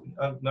Facebook,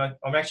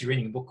 I'm actually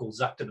reading a book called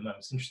Zucked at the moment.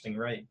 It's an interesting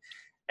read.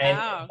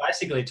 And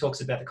basically it talks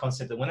about the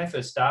concept that when they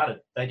first started,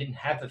 they didn't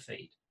have a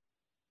feed.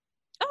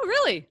 Oh,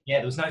 really? Yeah,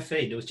 there was no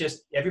feed. It was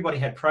just, everybody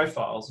had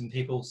profiles and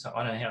people, so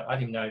I don't know how, I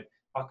didn't know.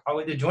 I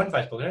went to join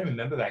Facebook. I don't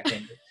remember back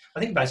then. But I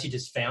think basically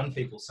just found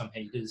people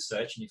somehow. You did a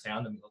search and you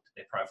found them, you looked at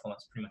their profile, and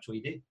that's pretty much all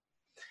you did.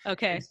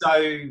 Okay. And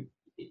so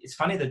it's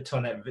funny that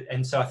on that,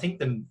 and so I think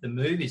the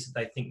move is that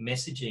they think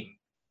messaging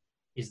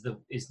is the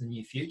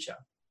new future.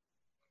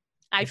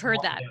 I've heard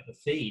that. About the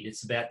feed.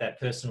 It's about that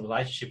personal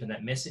relationship and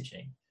that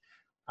messaging.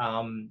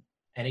 And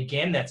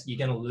again, you're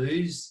going to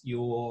lose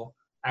your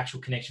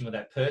actual connection with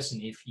that person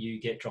if you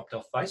get dropped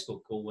off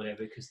Facebook or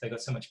whatever, because they've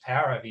got so much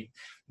power over you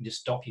and just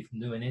stop you from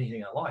doing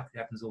anything they like. It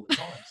happens all the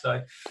time.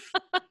 So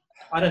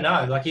I don't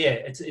know. Like, yeah,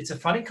 it's a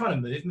funny kind of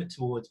movement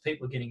towards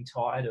people getting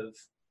tired of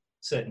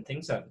certain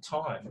things over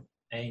time.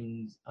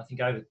 And I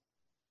think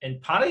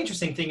and part of the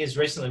interesting thing is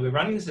recently we're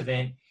running this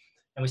event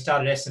and we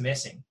started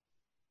SMSing.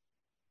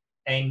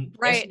 And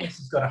SMS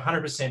has got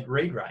 100%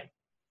 read rate.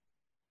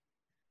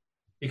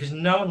 Because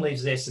no one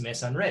leaves the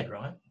SMS unread,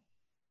 right?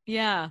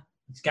 Yeah.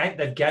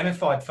 They've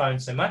gamified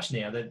phones so much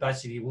now that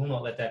basically you will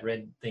not let that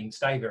red thing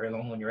stay very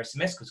long on your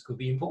SMS because it could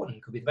be important.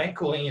 It could be the bank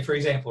calling you, for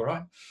example,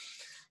 right?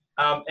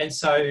 And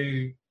so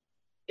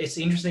it's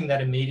interesting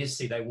that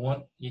immediacy they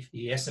want. If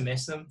you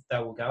SMS them, they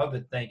will go,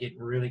 but they get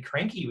really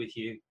cranky with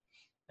you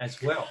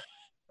as well,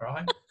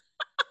 right?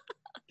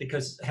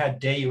 Because how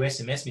dare you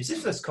SMS me? As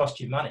if that's cost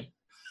you money.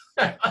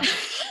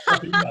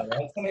 Something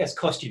that's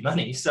cost you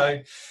money. So,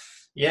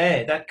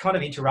 yeah, that kind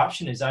of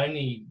interruption is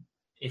only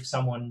if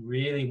someone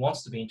really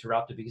wants to be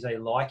interrupted because they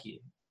like you.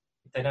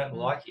 If they don't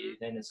like you,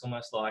 then it's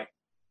almost like,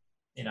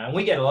 and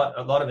we get a lot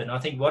of it. And I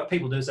think what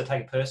people do is they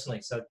take it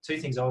personally. So two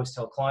things I always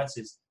tell clients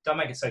is don't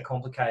make it so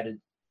complicated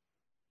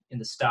in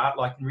the start.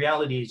 Like, in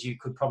reality is you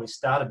could probably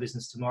start a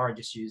business tomorrow and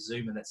just use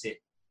Zoom and that's it.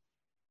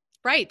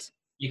 Right.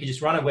 You could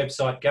just run a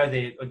website, go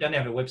there, or don't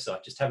have a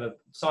website, just have a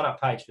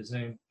sign-up page for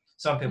Zoom,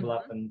 sign people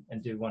up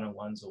and do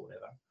one-on-ones or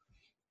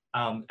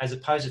whatever. As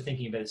opposed to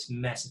thinking about this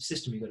massive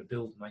system you've got to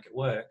build to make it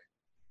work.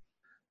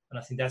 And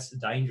I think that's the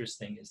dangerous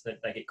thing, is that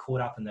they get caught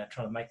up in that,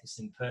 trying to make this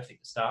thing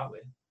perfect to start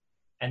with.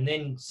 And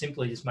then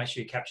simply just make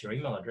sure you capture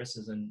email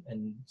addresses and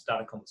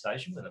start a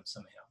conversation with them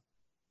somehow.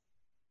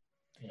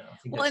 I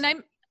think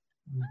and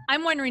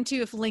I'm wondering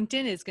too if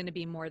LinkedIn is going to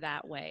be more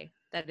that way,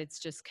 that it's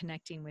just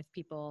connecting with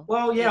people.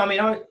 Well, yeah, I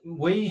mean,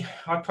 we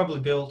got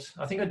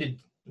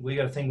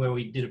a thing where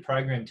we did a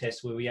program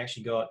test where we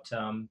actually got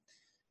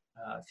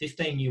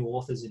 15 new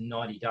authors in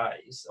 90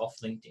 days off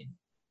LinkedIn.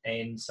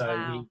 And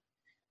so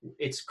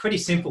it's pretty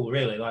simple,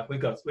 really. Like we've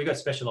got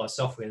specialized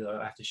software that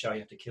I have to show you,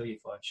 have to kill you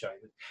if I show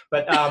you.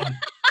 But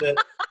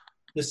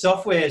the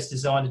software is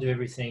designed to do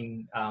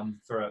everything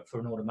for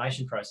an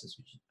automation process,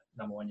 which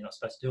number one, you're not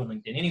supposed to do on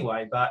LinkedIn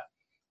anyway. But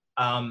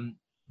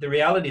the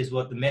reality is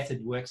the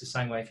method works the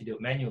same way if you do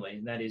it manually,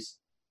 and that is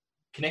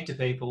connect to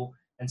people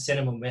and send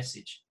them a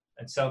message.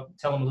 And so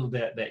tell them a little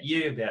bit about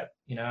you,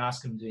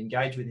 ask them to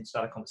engage with and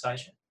start a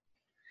conversation.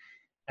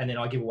 And then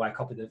I give away a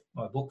copy of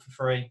my book for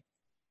free.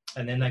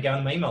 And then they go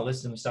on my email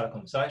list and we start a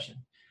conversation.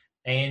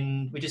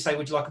 And we just say,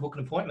 would you like to book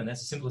an appointment?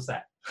 That's as simple as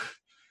that.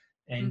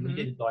 And we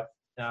did like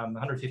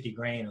 150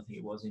 grand, I think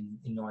it was, in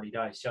 90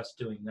 days, just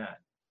doing that.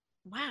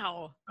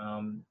 Wow.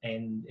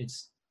 And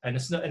that's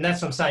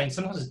what I'm saying.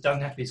 Sometimes it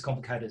doesn't have to be as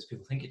complicated as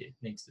people think it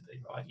needs to be,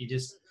 right?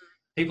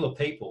 People are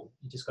people.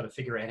 You just got to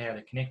figure out how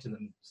to connect to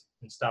them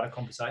and start a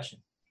conversation.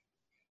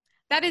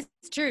 That is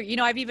true.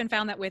 I've even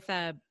found that with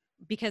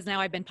because now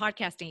I've been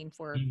podcasting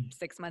for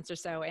 6 months or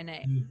so.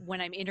 And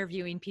when I'm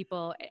interviewing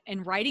people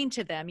and writing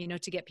to them, you know,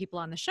 to get people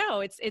on the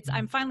show,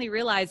 I'm finally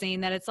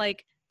realizing that it's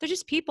like, they're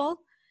just people,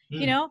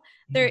 you know,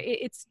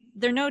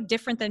 they're no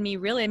different than me,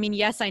 really. I mean,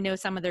 yes, I know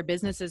some of their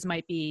businesses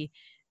might be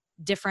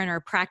different or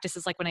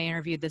practices, like when I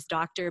interviewed this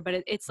doctor,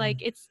 but it's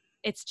like,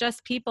 it's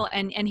just people.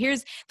 And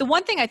here's the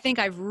one thing I think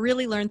I've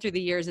really learned through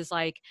the years is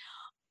like,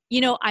 you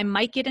know, I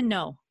might get a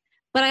no,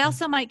 but I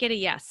also might get a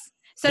yes.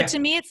 So to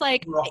me, it's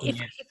like,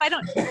 if I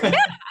don't, and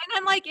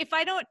I'm like, if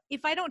I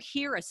don't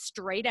hear a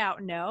straight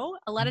out no,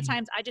 a lot of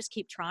times I just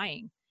keep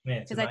trying,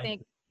 because I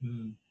think,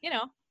 you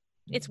know,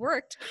 it's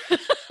worked. Well,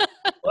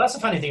 that's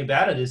the funny thing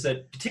about it, is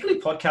that particularly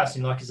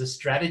podcasting, like, is a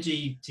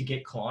strategy to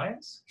get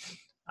clients.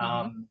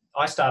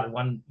 I started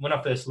when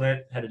I first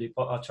learned how to do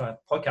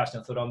podcasting.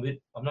 I thought, I'm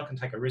not going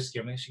to take a risk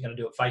here. I'm actually going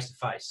to do it face to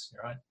face,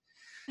 right?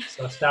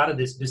 So I started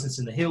this Business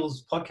in the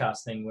Hills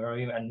podcast thing where I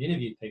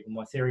interviewed people.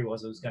 My theory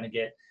was I was going to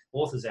get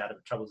authors out of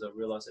it. Trouble is, I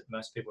realized that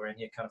most people around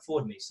here can't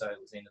afford me, so it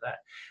was the end of that.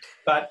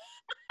 But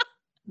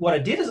what I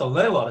did is I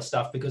learned a lot of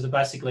stuff, because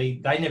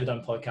basically they never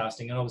done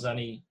podcasting, and I was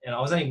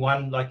only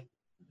one. Like,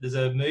 there's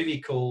a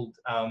movie called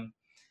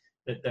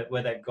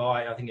where that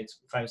guy, I think it's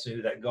famous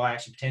movie, that guy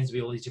actually pretends to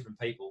be all these different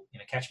people. You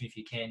know, Catch Me If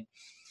You Can.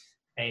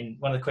 And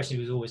one of the questions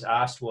he was always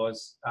asked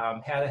was,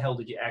 how the hell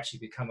did you actually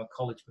become a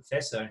college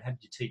professor, and how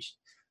did you teach?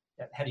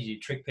 How did you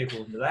trick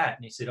people into that?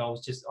 And he said,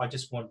 I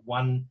just want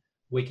 1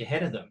 week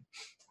ahead of them.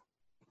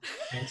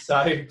 And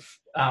so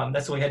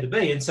that's what we had to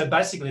be. And so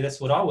basically that's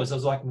what I was. I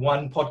was like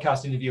one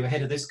podcast interview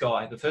ahead of this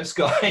guy, the first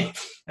guy,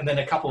 and then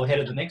a couple ahead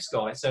of the next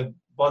guy. So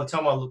by the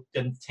time I looked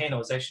at 10,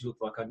 I actually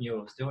looked like I knew what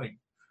I was doing.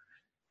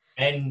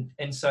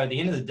 And so at the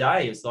end of the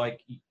day, it's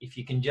like, if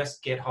you can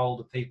just get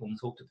hold of people and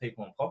talk to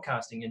people on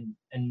podcasting,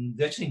 and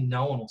virtually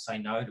no one will say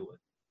no to it.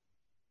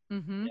 You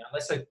know,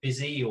 unless they're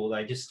busy, or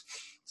they just,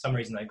 some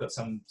reason they've got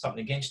something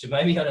against you.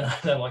 Maybe, I don't know,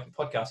 they don't like a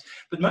podcast.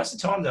 But most of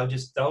the time they'll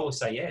always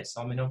say yes.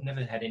 I mean, I've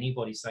never had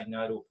anybody say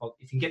no to a podcast.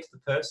 If you can get to the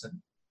person,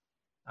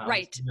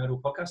 right, no to a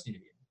podcast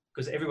interview,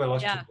 because everybody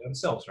likes to talk about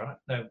themselves, right?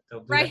 They'll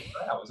do that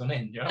for hours on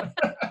end, you know?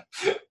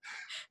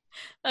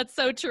 That's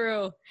so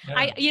true.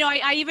 Yeah.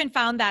 I even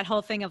found that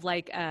whole thing of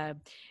like,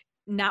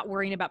 not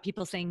worrying about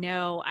people saying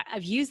no.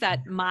 I've used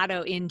that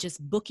motto in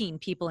just booking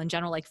people in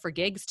general, like for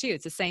gigs too.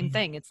 It's the same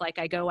thing. It's like,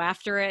 I go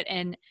after it,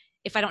 and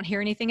if I don't hear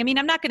anything, I mean,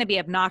 I'm not going to be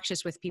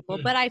obnoxious with people,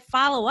 but I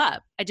follow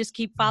up. I just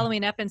keep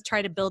following up and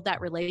try to build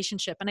that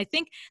relationship. And I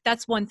think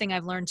that's one thing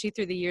I've learned too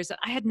through the years that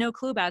I had no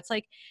clue about. It's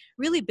like,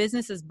 really,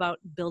 business is about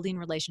building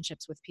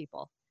relationships with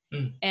people.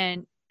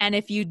 And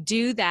if you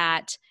do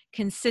that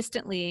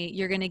consistently,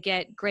 you're going to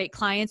get great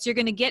clients. You're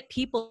going to get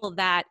people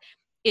that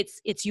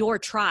it's your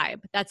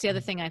tribe. That's the other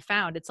thing I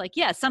found. It's like,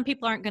 yeah, some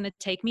people aren't going to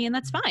take me, and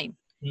that's fine.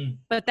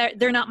 But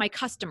they're not my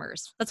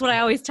customers. That's what I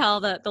always tell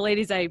the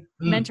ladies I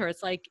mentor.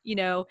 It's like, you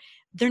know,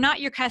 they're not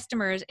your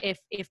customers. If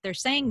they're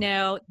saying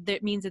no,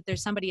 that means that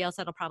there's somebody else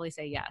that'll probably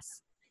say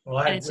yes.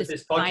 Well, with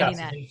this podcast, it's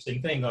an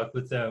interesting thing. Like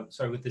with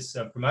this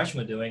promotion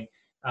we're doing,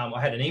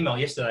 I had an email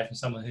yesterday from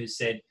someone who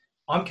said,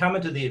 "I'm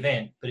coming to the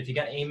event, but if you're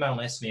going to email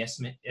and SMS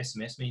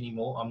me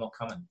anymore, I'm not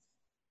coming."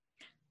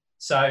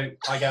 So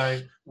I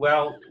go,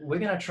 "Well, we're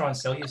going to try and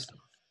sell you stuff,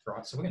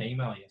 right? So we're going to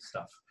email you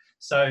stuff."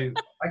 So,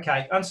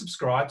 okay,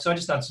 unsubscribe. So I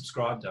just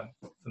unsubscribed her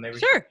from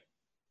everything. Sure.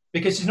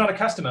 Because she's not a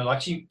customer.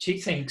 Like, she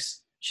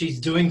thinks she's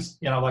doing,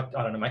 you know, like,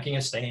 I don't know, making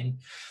a stand.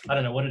 I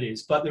don't know what it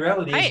is. But the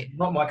reality is,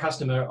 not my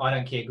customer, I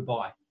don't care,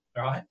 goodbye.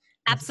 All right?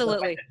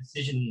 Absolutely. That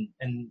decision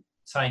and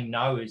saying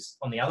no is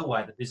on the other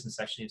way of the business,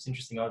 actually. It's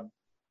interesting.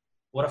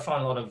 What I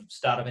find a lot of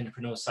startup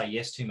entrepreneurs say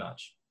yes too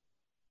much.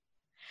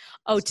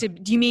 Oh, do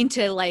you mean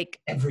to like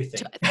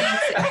everything?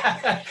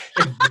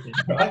 Everything,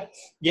 right?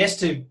 Yes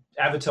to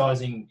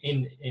advertising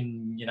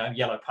in you know,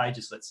 Yellow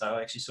Pages. Let's say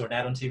I actually saw an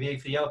ad on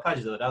TV for Yellow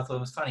Pages the other day. I thought it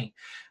was funny.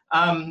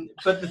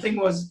 But the thing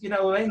was, you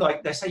know what I mean?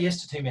 Like, they say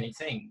yes to too many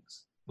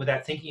things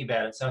without thinking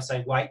about it. So I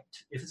say, wait.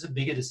 If it's a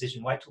bigger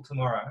decision, wait till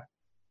tomorrow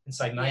and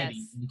say maybe.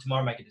 Yes. And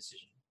tomorrow make a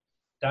decision.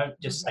 Don't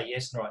just say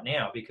yes right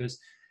now, because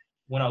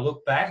when I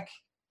look back,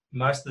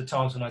 most of the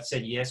times when I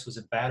said yes was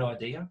a bad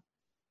idea.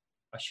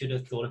 I should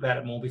have thought about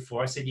it more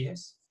before I said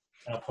yes,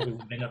 and I probably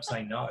would end up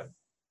saying no.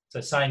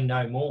 So saying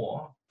no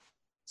more,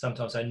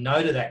 sometimes I say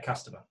no to that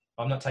customer.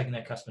 I'm not taking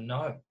that customer.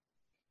 No,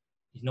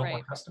 he's not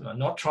my customer.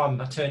 Not trying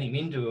to turn him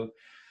into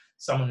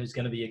someone who's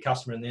going to be a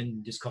customer and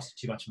then just cost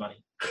too much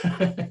money.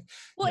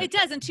 Well, it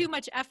does, and too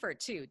much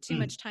effort too. Too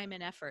much time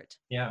and effort.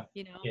 Yeah.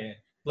 You know. Yeah.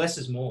 Less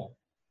is more.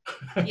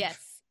 Yes.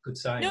 Good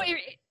saying. No,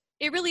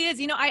 it really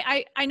is. You know,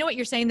 I know what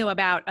you're saying though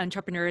about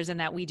entrepreneurs, and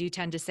that we do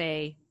tend to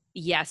say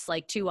yes,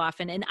 like too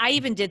often. And I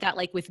even did that,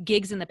 like with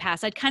gigs in the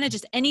past. I'd kind of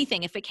just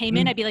anything. If it came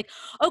in, I'd be like,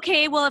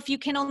 okay, well, if you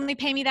can only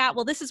pay me that,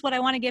 well, this is what I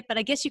want to get, but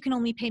I guess you can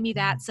only pay me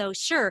that. So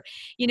sure.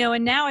 You know,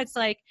 and now it's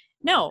like,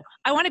 no,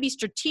 I want to be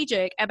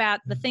strategic about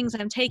the things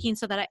I'm taking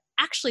so that I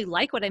actually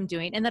like what I'm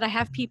doing and that I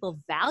have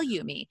people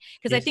value me.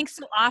 Because I think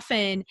so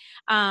often,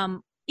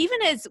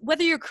 even as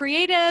whether you're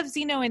creatives,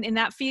 you know, in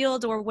that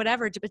field or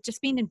whatever, but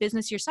just being in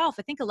business yourself,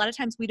 I think a lot of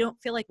times we don't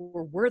feel like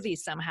we're worthy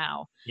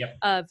somehow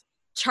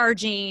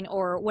charging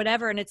or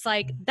whatever. And it's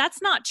like,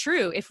 that's not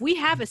true. If we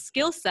have a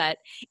skill set,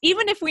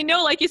 even if we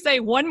know, like you say,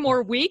 one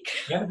more week,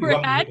 You have to be we're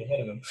one at, week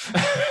ahead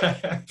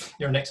of them.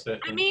 You're an expert.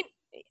 I mean,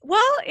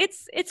 well,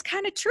 it's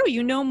kind of true.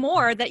 You know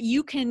more that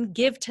you can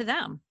give to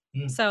them.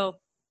 So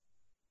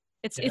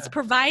it's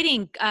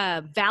providing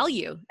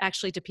value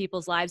actually to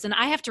people's lives. And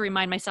I have to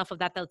remind myself of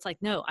that. It's like,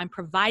 no, I'm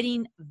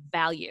providing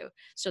value.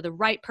 So the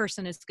right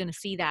person is going to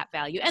see that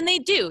value. And they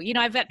do. You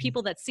know, I've got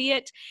people that see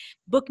it,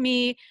 book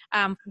me,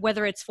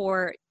 whether it's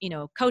for, you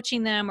know,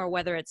 coaching them or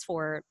whether it's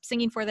for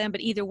singing for them. But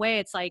either way,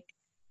 it's like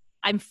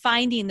I'm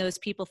finding those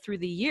people through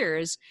the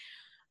years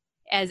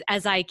as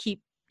I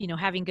keep, you know,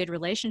 having good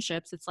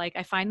relationships. It's like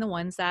I find the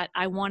ones that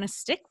I want to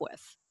stick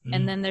with.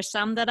 And then there's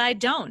some that I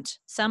don't.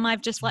 Some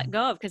I've just let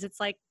go of because it's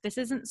like, this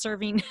isn't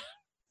serving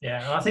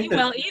I think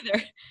well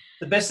either.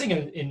 The best thing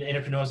in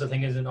entrepreneurs, I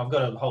think, is, and I've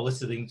got a whole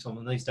list of things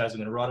on these days, I'm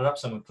going to write it up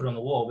somewhere, put it on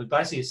the wall, but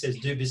basically it says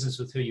do business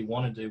with who you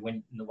want to do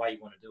in the way you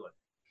want to do it.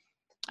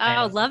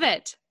 Oh, love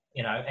it.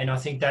 You know, and I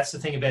think that's the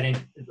thing about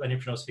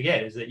entrepreneurs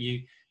forget is that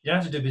you don't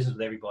have to do business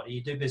with everybody.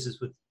 You do business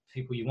with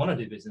people you want to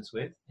do business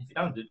with. If you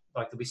don't do,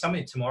 like, there'll be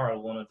somebody tomorrow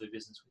who want to do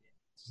business with you.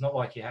 It's not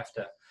like you have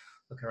to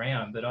look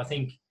around, but I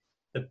think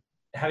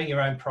having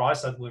your own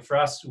price, like for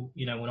us,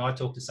 you know, when I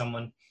talk to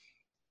someone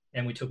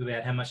and we talk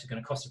about how much it's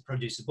going to cost to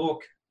produce a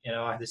book, you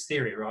know, I have this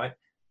theory, right?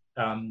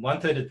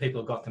 1/3 of the people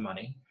have got the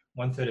money,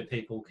 1/3 of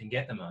people can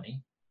get the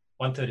money,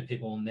 1/3 of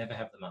people will never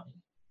have the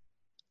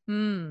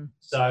money.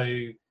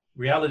 So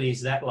reality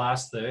is that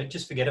last third,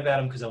 just forget about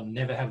them because they'll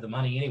never have the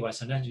money anyway.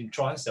 So don't even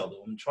try and sell to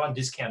them. Try and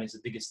discount is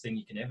the biggest thing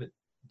you can ever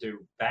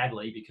do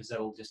badly because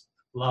that'll just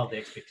lower the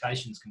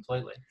expectations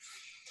completely.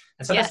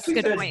 And so that's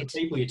 2/3 of the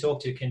people you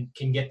talk to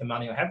can get the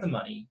money or have the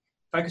money.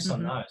 Focus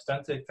on those.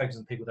 Don't focus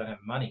on people who don't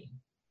have money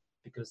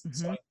because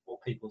it's like poor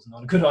people's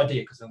not a good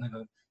idea because they'll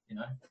never, you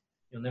know,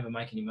 you'll never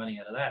make any money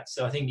out of that.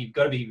 So I think you've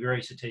got to be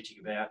very strategic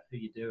about who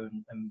you do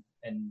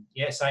and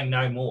saying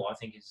no more, I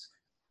think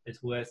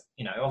it's worth,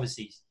 you know,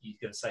 obviously you've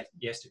got to say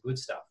yes to good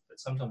stuff, but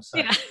sometimes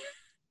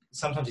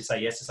you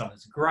say yes to something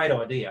that's a great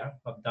idea.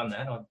 I've done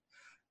that.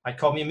 It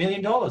cost me $1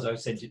 million. I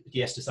said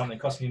yes to something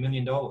that cost me $1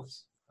 million.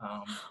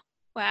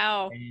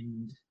 Wow.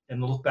 And I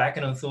look back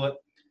and I thought,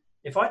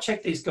 if I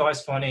checked these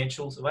guys'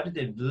 financials, if I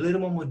did a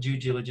little more due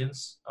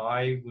diligence,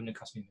 I wouldn't have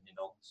cost me $1 million.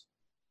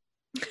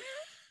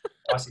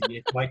 I said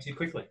yes way too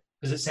quickly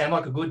because it sounded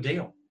like a good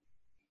deal.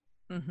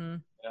 You know,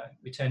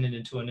 we turned it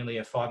into nearly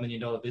a $5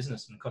 million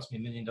business and it cost me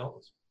 $1 million.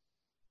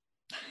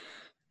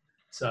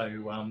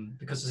 So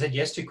because I said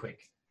yes too quick.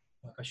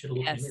 Like I should have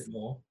looked a bit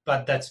more,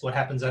 but that's what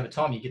happens over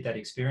time. You get that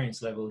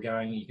experience level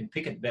going. You can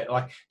pick it better.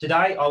 Like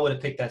today, I would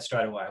have picked that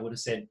straight away. I would have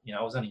said, you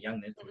know, I was only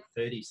young then,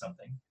 30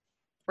 something.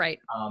 Right.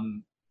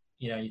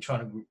 You know, you're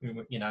trying to,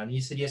 you know, and you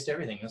said yes to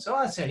everything. And so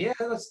I said, yeah,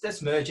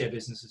 let's merge our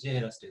businesses.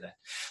 Yeah, let's do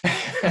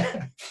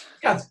that.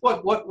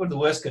 What the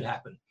worst could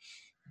happen?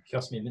 It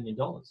cost me $1 million.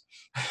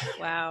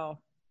 Wow.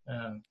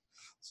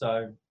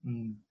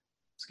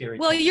 Scary.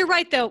 Well, you're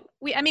right though.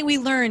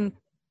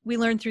 We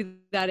learn through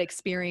that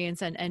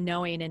experience and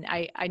knowing. And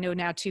I know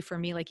now too, for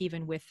me, like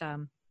even with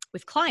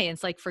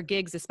clients, like for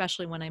gigs,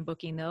 especially when I'm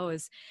booking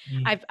those,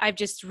 I've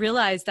just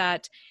realized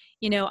that,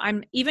 you know,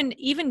 I'm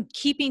even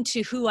keeping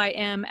to who I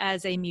am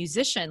as a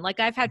musician. Like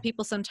I've had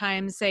people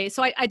sometimes say,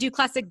 so I do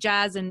classic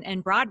jazz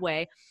and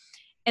Broadway,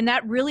 and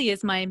that really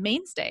is my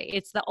mainstay.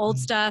 It's the old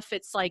stuff.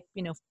 It's like,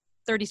 you know,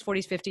 30s,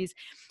 40s, 50s.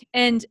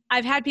 And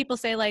I've had people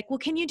say like, well,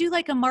 can you do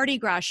like a Mardi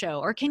Gras show?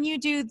 Or can you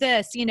do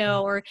this, you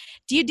know, or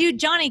do you do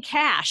Johnny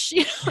Cash?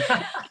 You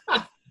know?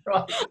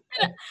 Right.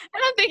 And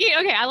I'm thinking,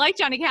 okay, I like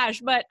Johnny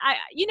Cash, but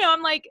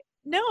I'm like,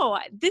 no,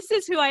 this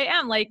is who I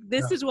am. Like,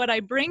 this is what I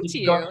bring to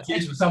you. Got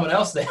confused with someone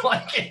else there.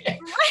 Like,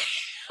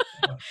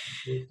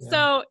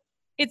 So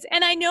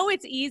and I know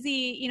it's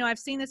easy, you know, I've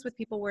seen this with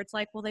people where it's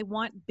like, well, they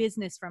want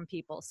business from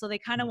people. So they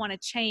kind of want to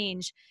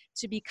change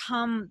to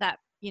become that,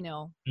 you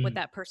know, what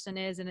that person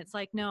is. And it's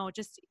like, no,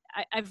 just,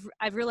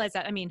 I've realized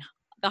that, I mean,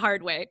 the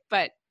hard way,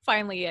 but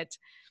finally at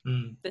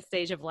the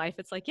stage of life,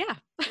 it's like, yeah.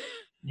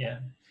 Yeah.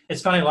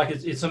 It's funny. Like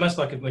it's almost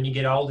like when you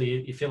get older,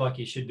 you feel like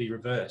you should be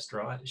reversed,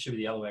 right? It should be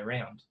the other way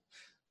around.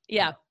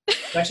 Yeah.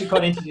 It's actually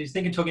quite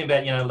interesting talking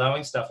about, you know,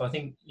 lowering stuff. I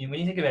think when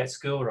you think about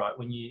school, right,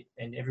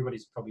 and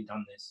everybody's probably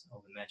done this, I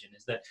would imagine,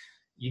 is that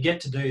you get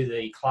to do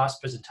the class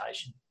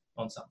presentation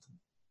on something.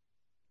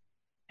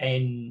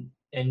 And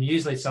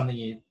usually it's something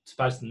you're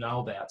supposed to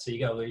know about. So you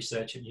go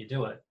research it and you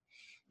do it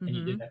and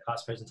you do that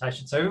class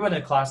presentation. So everyone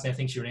in the class now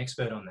thinks you're an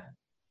expert on that.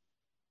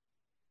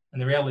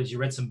 And the reality is you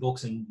read some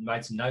books and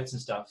made some notes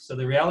and stuff. So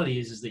the reality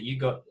is that you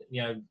got,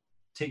 you know,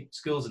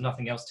 schools and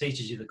nothing else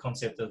teaches you the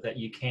concept of that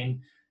you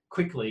can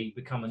quickly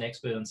become an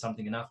expert on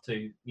something enough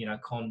to, you know,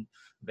 con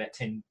about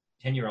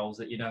 10-year-olds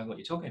that you know what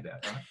you're talking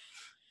about, right?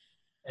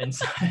 And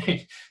so,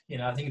 you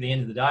know, I think at the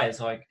end of the day,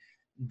 it's like,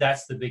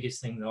 that's the biggest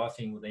thing that I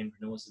think with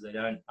entrepreneurs is they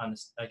don't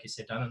understand, like you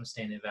said, don't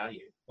understand their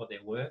value, what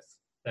they're worth.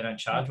 They don't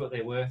charge what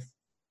they're worth.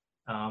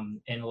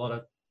 And a lot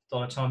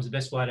of times the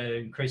best way to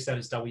increase that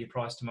is double your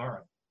price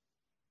tomorrow.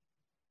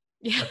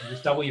 Yeah. So if you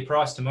just double your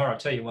price tomorrow, I'll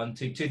tell you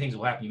two things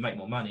will happen. You make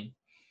more money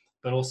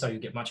but also you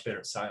get much better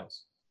at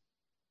sales.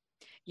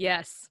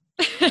 Yes.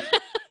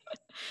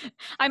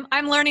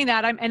 I'm learning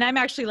that. I'm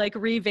actually like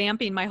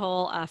revamping my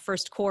whole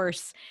first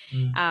course,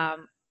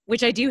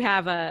 which I do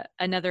have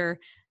another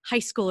high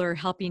schooler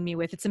helping me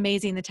with. It's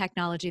amazing the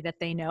technology that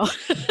they know.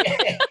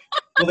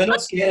 Well, they're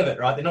not scared of it,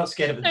 right? They're not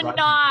scared of it. They're right?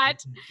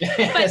 not.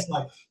 It's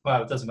like,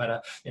 well, it doesn't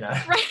matter, you know.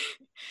 Right.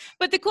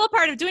 But the cool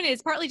part of doing it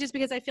is partly just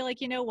because I feel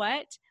like, you know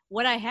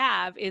what I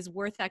have is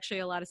worth actually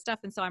a lot of stuff.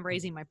 And so I'm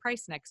raising my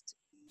price next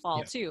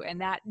fall too. And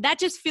that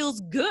just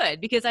feels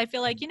good because I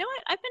feel like, you know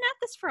what, I've been at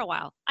this for a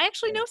while. I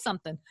actually know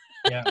something.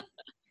 Yeah.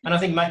 And I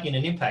think making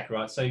an impact,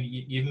 right? So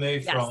you've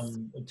moved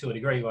from, to a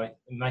degree, like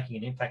making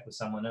an impact with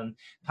someone. And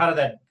part of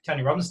that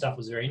Tony Robbins stuff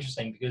was very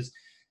interesting because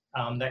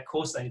that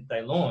course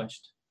they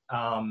launched,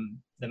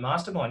 the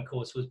mastermind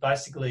course was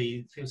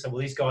basically, people said,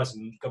 well, these guys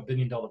have got $1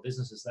 billion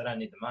businesses. They don't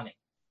need the money.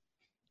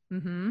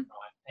 Mm-hmm. Right?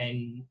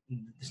 And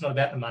it's not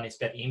about the money. It's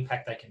about the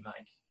impact they can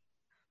make.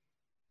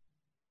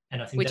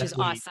 And I think which is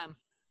awesome.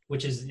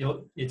 Which is,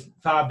 it's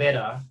far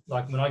better.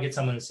 Like when I get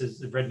someone that says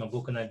they've read my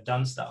book and they've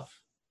done stuff,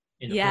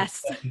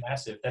 yes, that's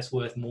massive. That's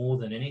worth more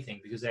than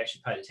anything because they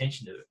actually paid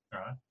attention to it,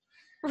 right?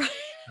 Right.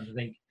 And I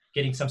think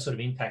getting some sort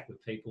of impact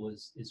with people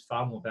is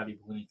far more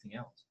valuable than anything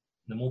else.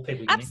 The more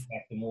people you can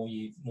impact, the more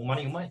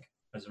money you'll make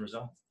as a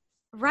result.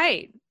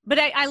 Right. But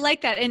I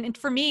like that. And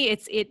for me,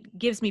 it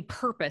gives me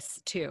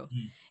purpose too.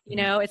 You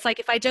know, it's like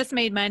if I just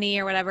made money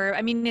or whatever,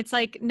 I mean, it's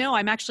like, no,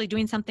 I'm actually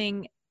doing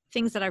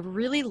things that I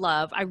really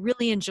love. I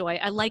really enjoy.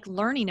 I like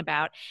learning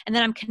about, and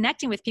then I'm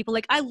connecting with people.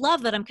 Like I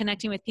love that I'm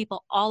connecting with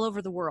people all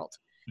over the world.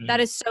 That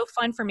is so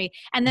fun for me.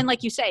 And then,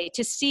 like you say,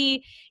 to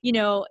see, you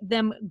know,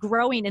 them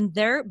growing and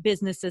their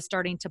businesses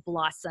starting to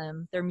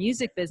blossom, their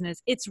music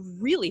business, it's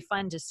really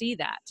fun to see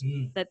that,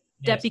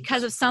 that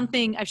because of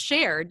something I've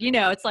shared, you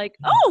know, it's like,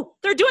 oh,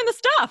 they're doing the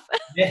stuff.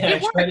 Yeah,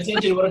 pay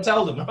attention to what I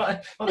told them,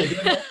 right? Oh, they're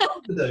doing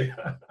what to do.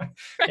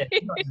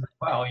 Right.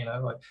 Well, you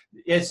know, like,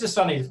 it's just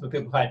funny when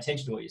people pay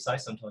attention to what you say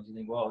sometimes. You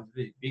think, well,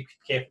 be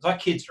careful. It's like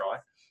kids,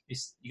 right?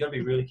 You got to be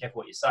really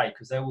careful what you say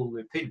because they will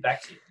repeat it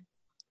back to you.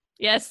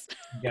 Yes.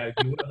 You go,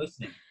 you weren't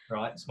listening,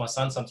 right? It's my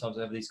son sometimes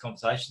have these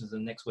conversations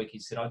and next week he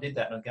said, I did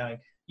that. And I'm going,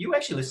 you were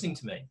actually listening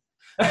to me.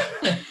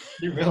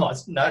 Didn't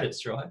realise,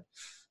 noticed, right?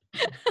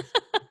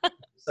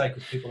 Say,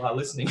 because people are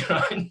listening,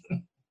 right?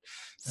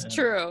 It's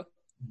true.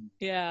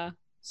 Yeah.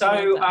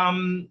 So,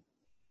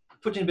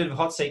 put you in a bit of a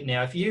hot seat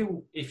now. If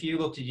you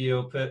looked at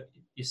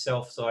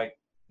yourself, so like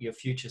your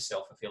future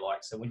self, if you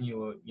like, so when you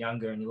were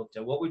younger and you looked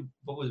at what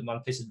was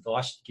one piece of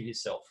advice you'd give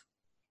yourself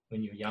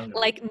when you were younger?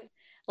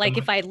 Like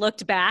if I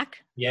looked back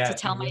to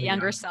tell my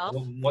younger self.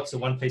 What's the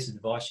one piece of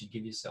advice you'd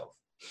give yourself?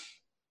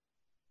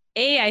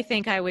 I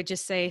think I would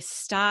just say,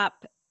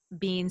 stop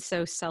being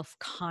so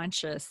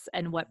self-conscious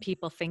and what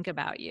people think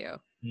about you.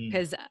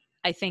 Because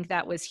I think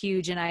that was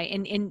huge.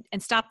 And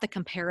stop the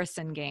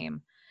comparison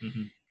game.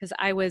 Because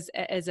I was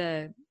as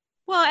a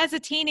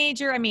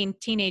teenager, I mean,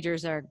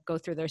 teenagers go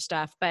through their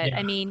stuff, but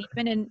I mean,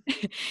 even in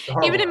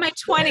my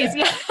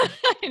 20s,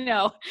 I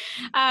know.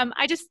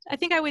 I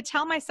think I would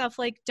tell myself,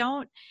 like,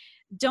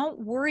 don't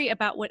worry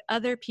about what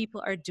other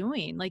people are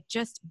doing. Like,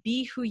 just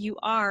be who you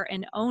are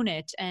and own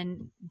it.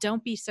 And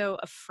don't be so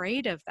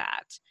afraid of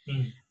that.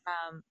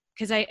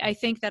 Because I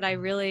think that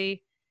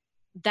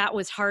that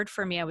was hard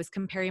for me. I was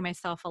comparing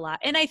myself a lot.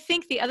 And I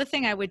think the other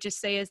thing I would just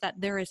say is that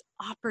there is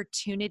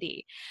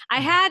opportunity. I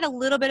had a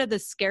little bit of the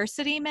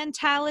scarcity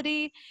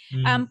mentality.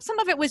 Some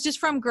of it was just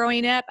from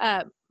growing up.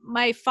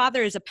 My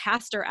father is a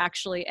pastor,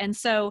 actually. And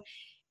so,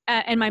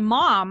 and my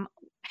mom,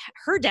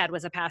 her dad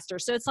was a pastor.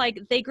 So it's like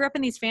they grew up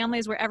in these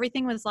families where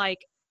everything was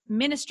like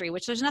ministry,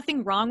 which there's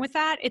nothing wrong with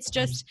that. It's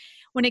just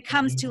when it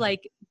comes to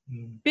like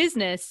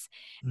business,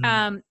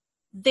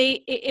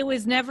 it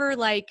was never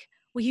like,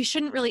 well, you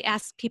shouldn't really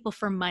ask people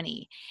for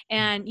money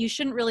and you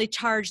shouldn't really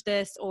charge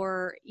this,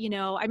 or, you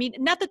know, I mean,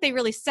 not that they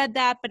really said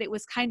that, but it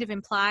was kind of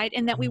implied,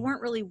 and that we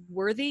weren't really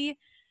worthy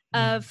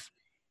of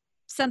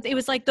something. It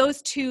was like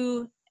those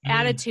two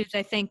attitudes,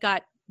 I think,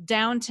 got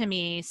down to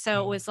me.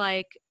 So it was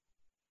like,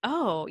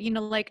 oh, you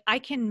know, like I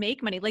can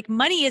make money. Like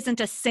money isn't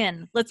a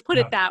sin. Let's put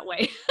it that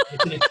way.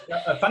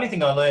 A funny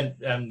thing I learned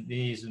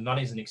is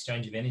money is an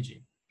exchange of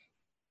energy.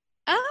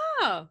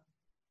 Oh,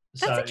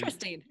 that's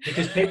interesting.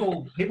 Because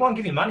people won't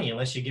give you money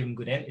unless you give them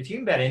good energy. If you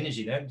give them bad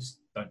energy, they just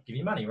don't give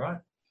you money, right?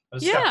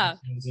 When I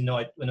was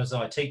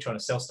in IT trying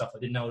to sell stuff, I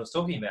didn't know what I was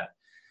talking about.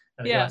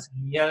 And the guy said,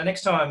 the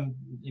next time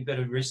you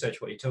better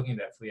research what you're talking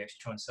about before you actually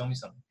try and sell me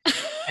something.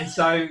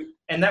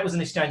 And that was an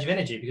exchange of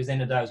energy, because at the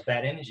end of the day it was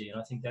bad energy. And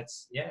I think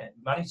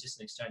money's just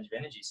an exchange of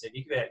energy. So if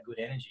you give out good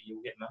energy,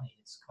 you'll get money.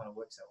 It kind of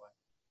works that way.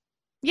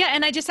 Yeah.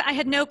 And I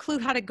had no clue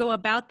how to go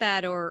about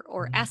that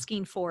or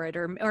asking for it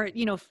or,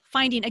 you know,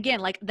 finding again,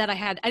 like that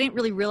I didn't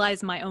really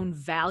realize my own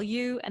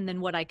value and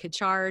then what I could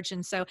charge.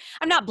 And so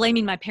I'm not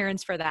blaming my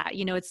parents for that.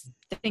 You know, it's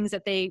the things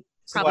that they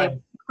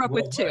probably grew up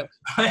with too.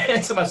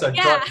 It's almost like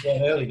drop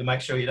down early to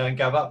make sure you don't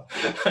give up.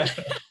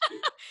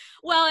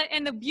 Well,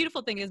 and the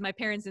beautiful thing is my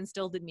parents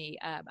instilled in me,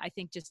 I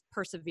think, just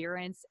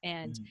perseverance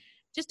and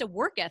just a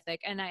work ethic.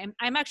 And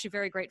I'm actually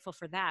very grateful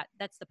for that.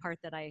 That's the part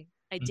that I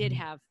did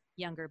have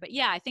younger. But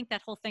yeah, I think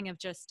that whole thing of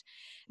just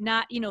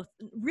not,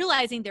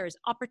 realizing there's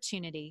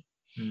opportunity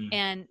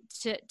and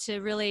to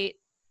really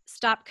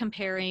stop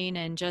comparing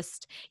and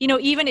just,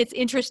 even it's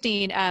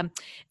interesting.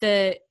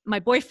 My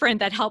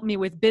boyfriend that helped me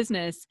with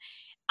business,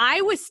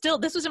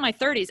 this was in my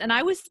 30s, and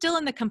I was still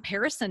in the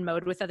comparison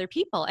mode with other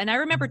people. And I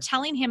remember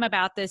telling him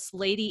about this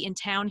lady in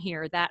town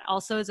here that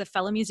also is a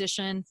fellow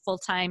musician,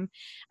 full-time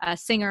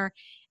singer.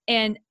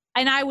 And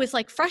I was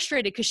like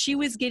frustrated because she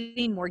was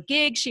getting more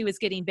gigs. She was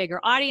getting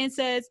bigger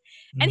audiences.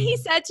 And he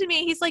said to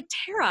me, he's like,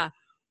 Tara,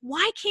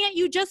 why can't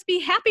you just be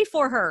happy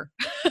for her?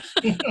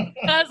 And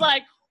I was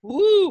like,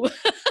 ooh.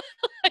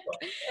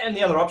 And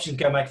the other option,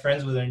 go make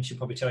friends with her and she'll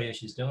probably tell you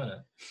she's doing it.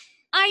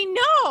 I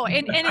know.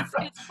 And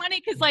it's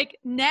funny because like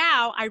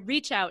now I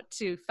reach out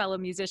to fellow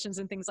musicians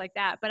and things like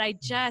that. But I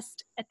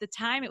just, at the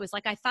time, it was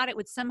like I thought it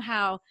would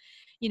somehow,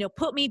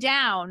 put me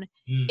down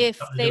if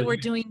they were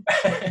doing.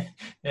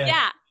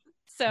 Yeah.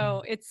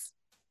 So it's,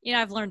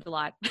 I've learned a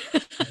lot.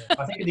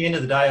 I think at the end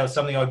of the day,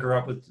 something I grew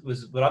up with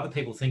was what other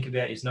people think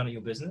about is none of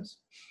your business.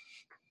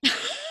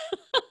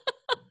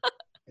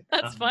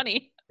 That's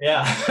funny.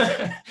 Yeah.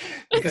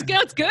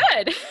 It's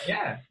good.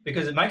 Yeah,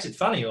 because it makes it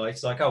funny. Like,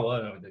 it's like, oh, well,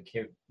 I don't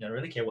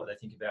really care what they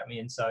think about me.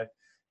 And so,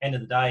 end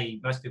of the day,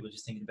 most people are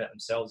just thinking about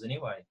themselves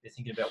anyway. They're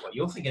thinking about what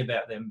you're thinking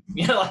about them.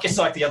 Like it's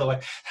like the other way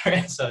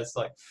around. So it's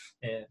like,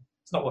 yeah,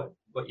 it's not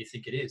what you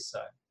think it is.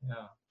 So,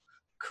 yeah,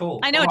 cool.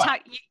 I know.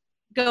 Right.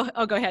 Go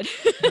ahead.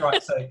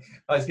 Right. So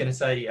I was going to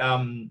say,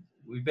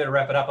 we better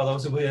wrap it up.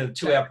 Otherwise, we'll be a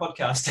 2-hour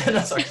podcast. And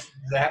that's like,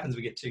 that happens,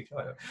 we get too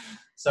tired.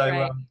 So,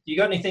 right. You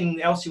got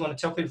anything else you want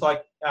to tell people?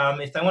 Like,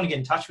 if they want to get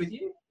in touch with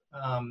you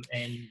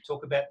and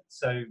talk about,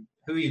 so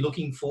who are you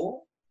looking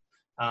for?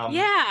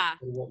 Yeah.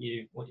 What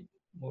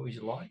would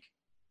you like?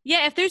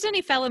 Yeah, if there's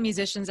any fellow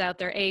musicians out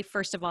there,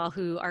 first of all,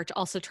 who are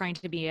also trying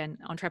to be an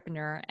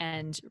entrepreneur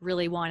and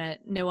really want to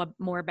know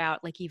more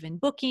about like even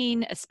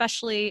booking,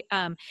 especially,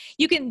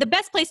 the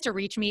best place to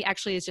reach me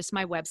actually is just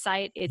my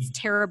website. It's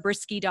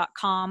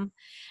tarabrueske.com,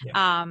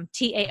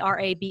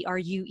 TARABRUESKE.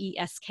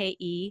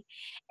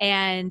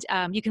 And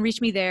you can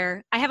reach me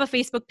there. I have a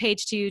Facebook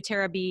page too,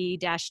 Tara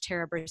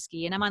B-Tara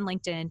Brueske, and I'm on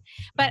LinkedIn,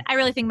 but I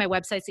really think my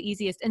website's the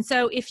easiest. And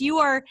so if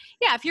you're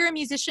a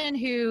musician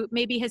who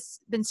maybe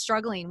has been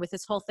struggling with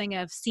this whole thing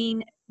of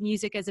seeing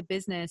music as a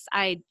business,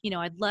 I'd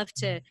love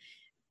to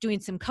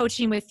doing some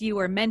coaching with you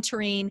or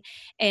mentoring,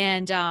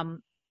 and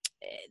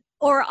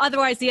or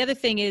otherwise the other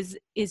thing is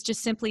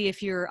just simply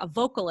if you're a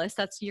vocalist,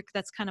 that's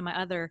kind of my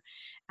other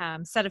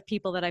set of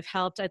people that I've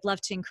helped. I'd love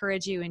to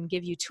encourage you and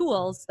give you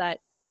tools that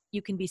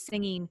you can be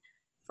singing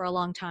for a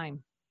long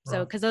time. Right.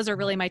 So because those are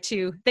really my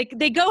two,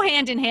 they go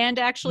hand in hand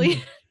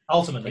actually.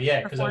 Ultimately,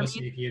 yeah, because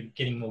obviously if you're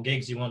getting more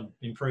gigs, you want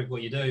to improve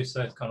what you do,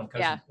 so it's kind of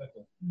goes in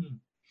circle.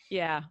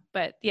 Yeah,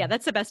 but yeah,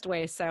 that's the best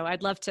way. So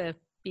I'd love to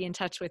be in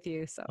touch with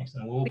you. So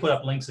excellent. We'll put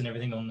up links and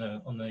everything on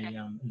the in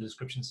the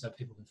description so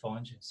people can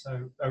find you.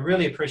 So I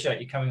really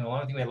appreciate you coming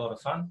along. I think we had a lot of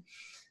fun.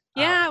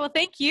 Yeah, well,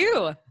 thank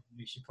you.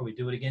 We should probably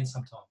do it again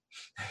sometime.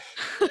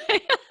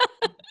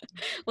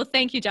 Well,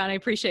 thank you, John. I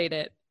appreciate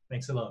it.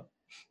 Thanks a lot.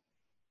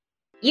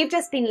 You've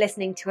just been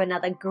listening to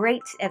another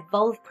great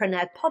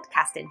Evolvepreneur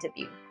podcast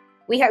interview.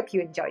 We hope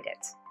you enjoyed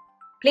it.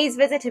 Please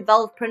visit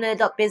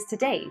evolvepreneur.biz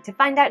today to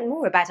find out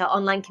more about our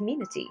online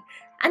community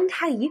and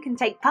how you can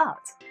take part.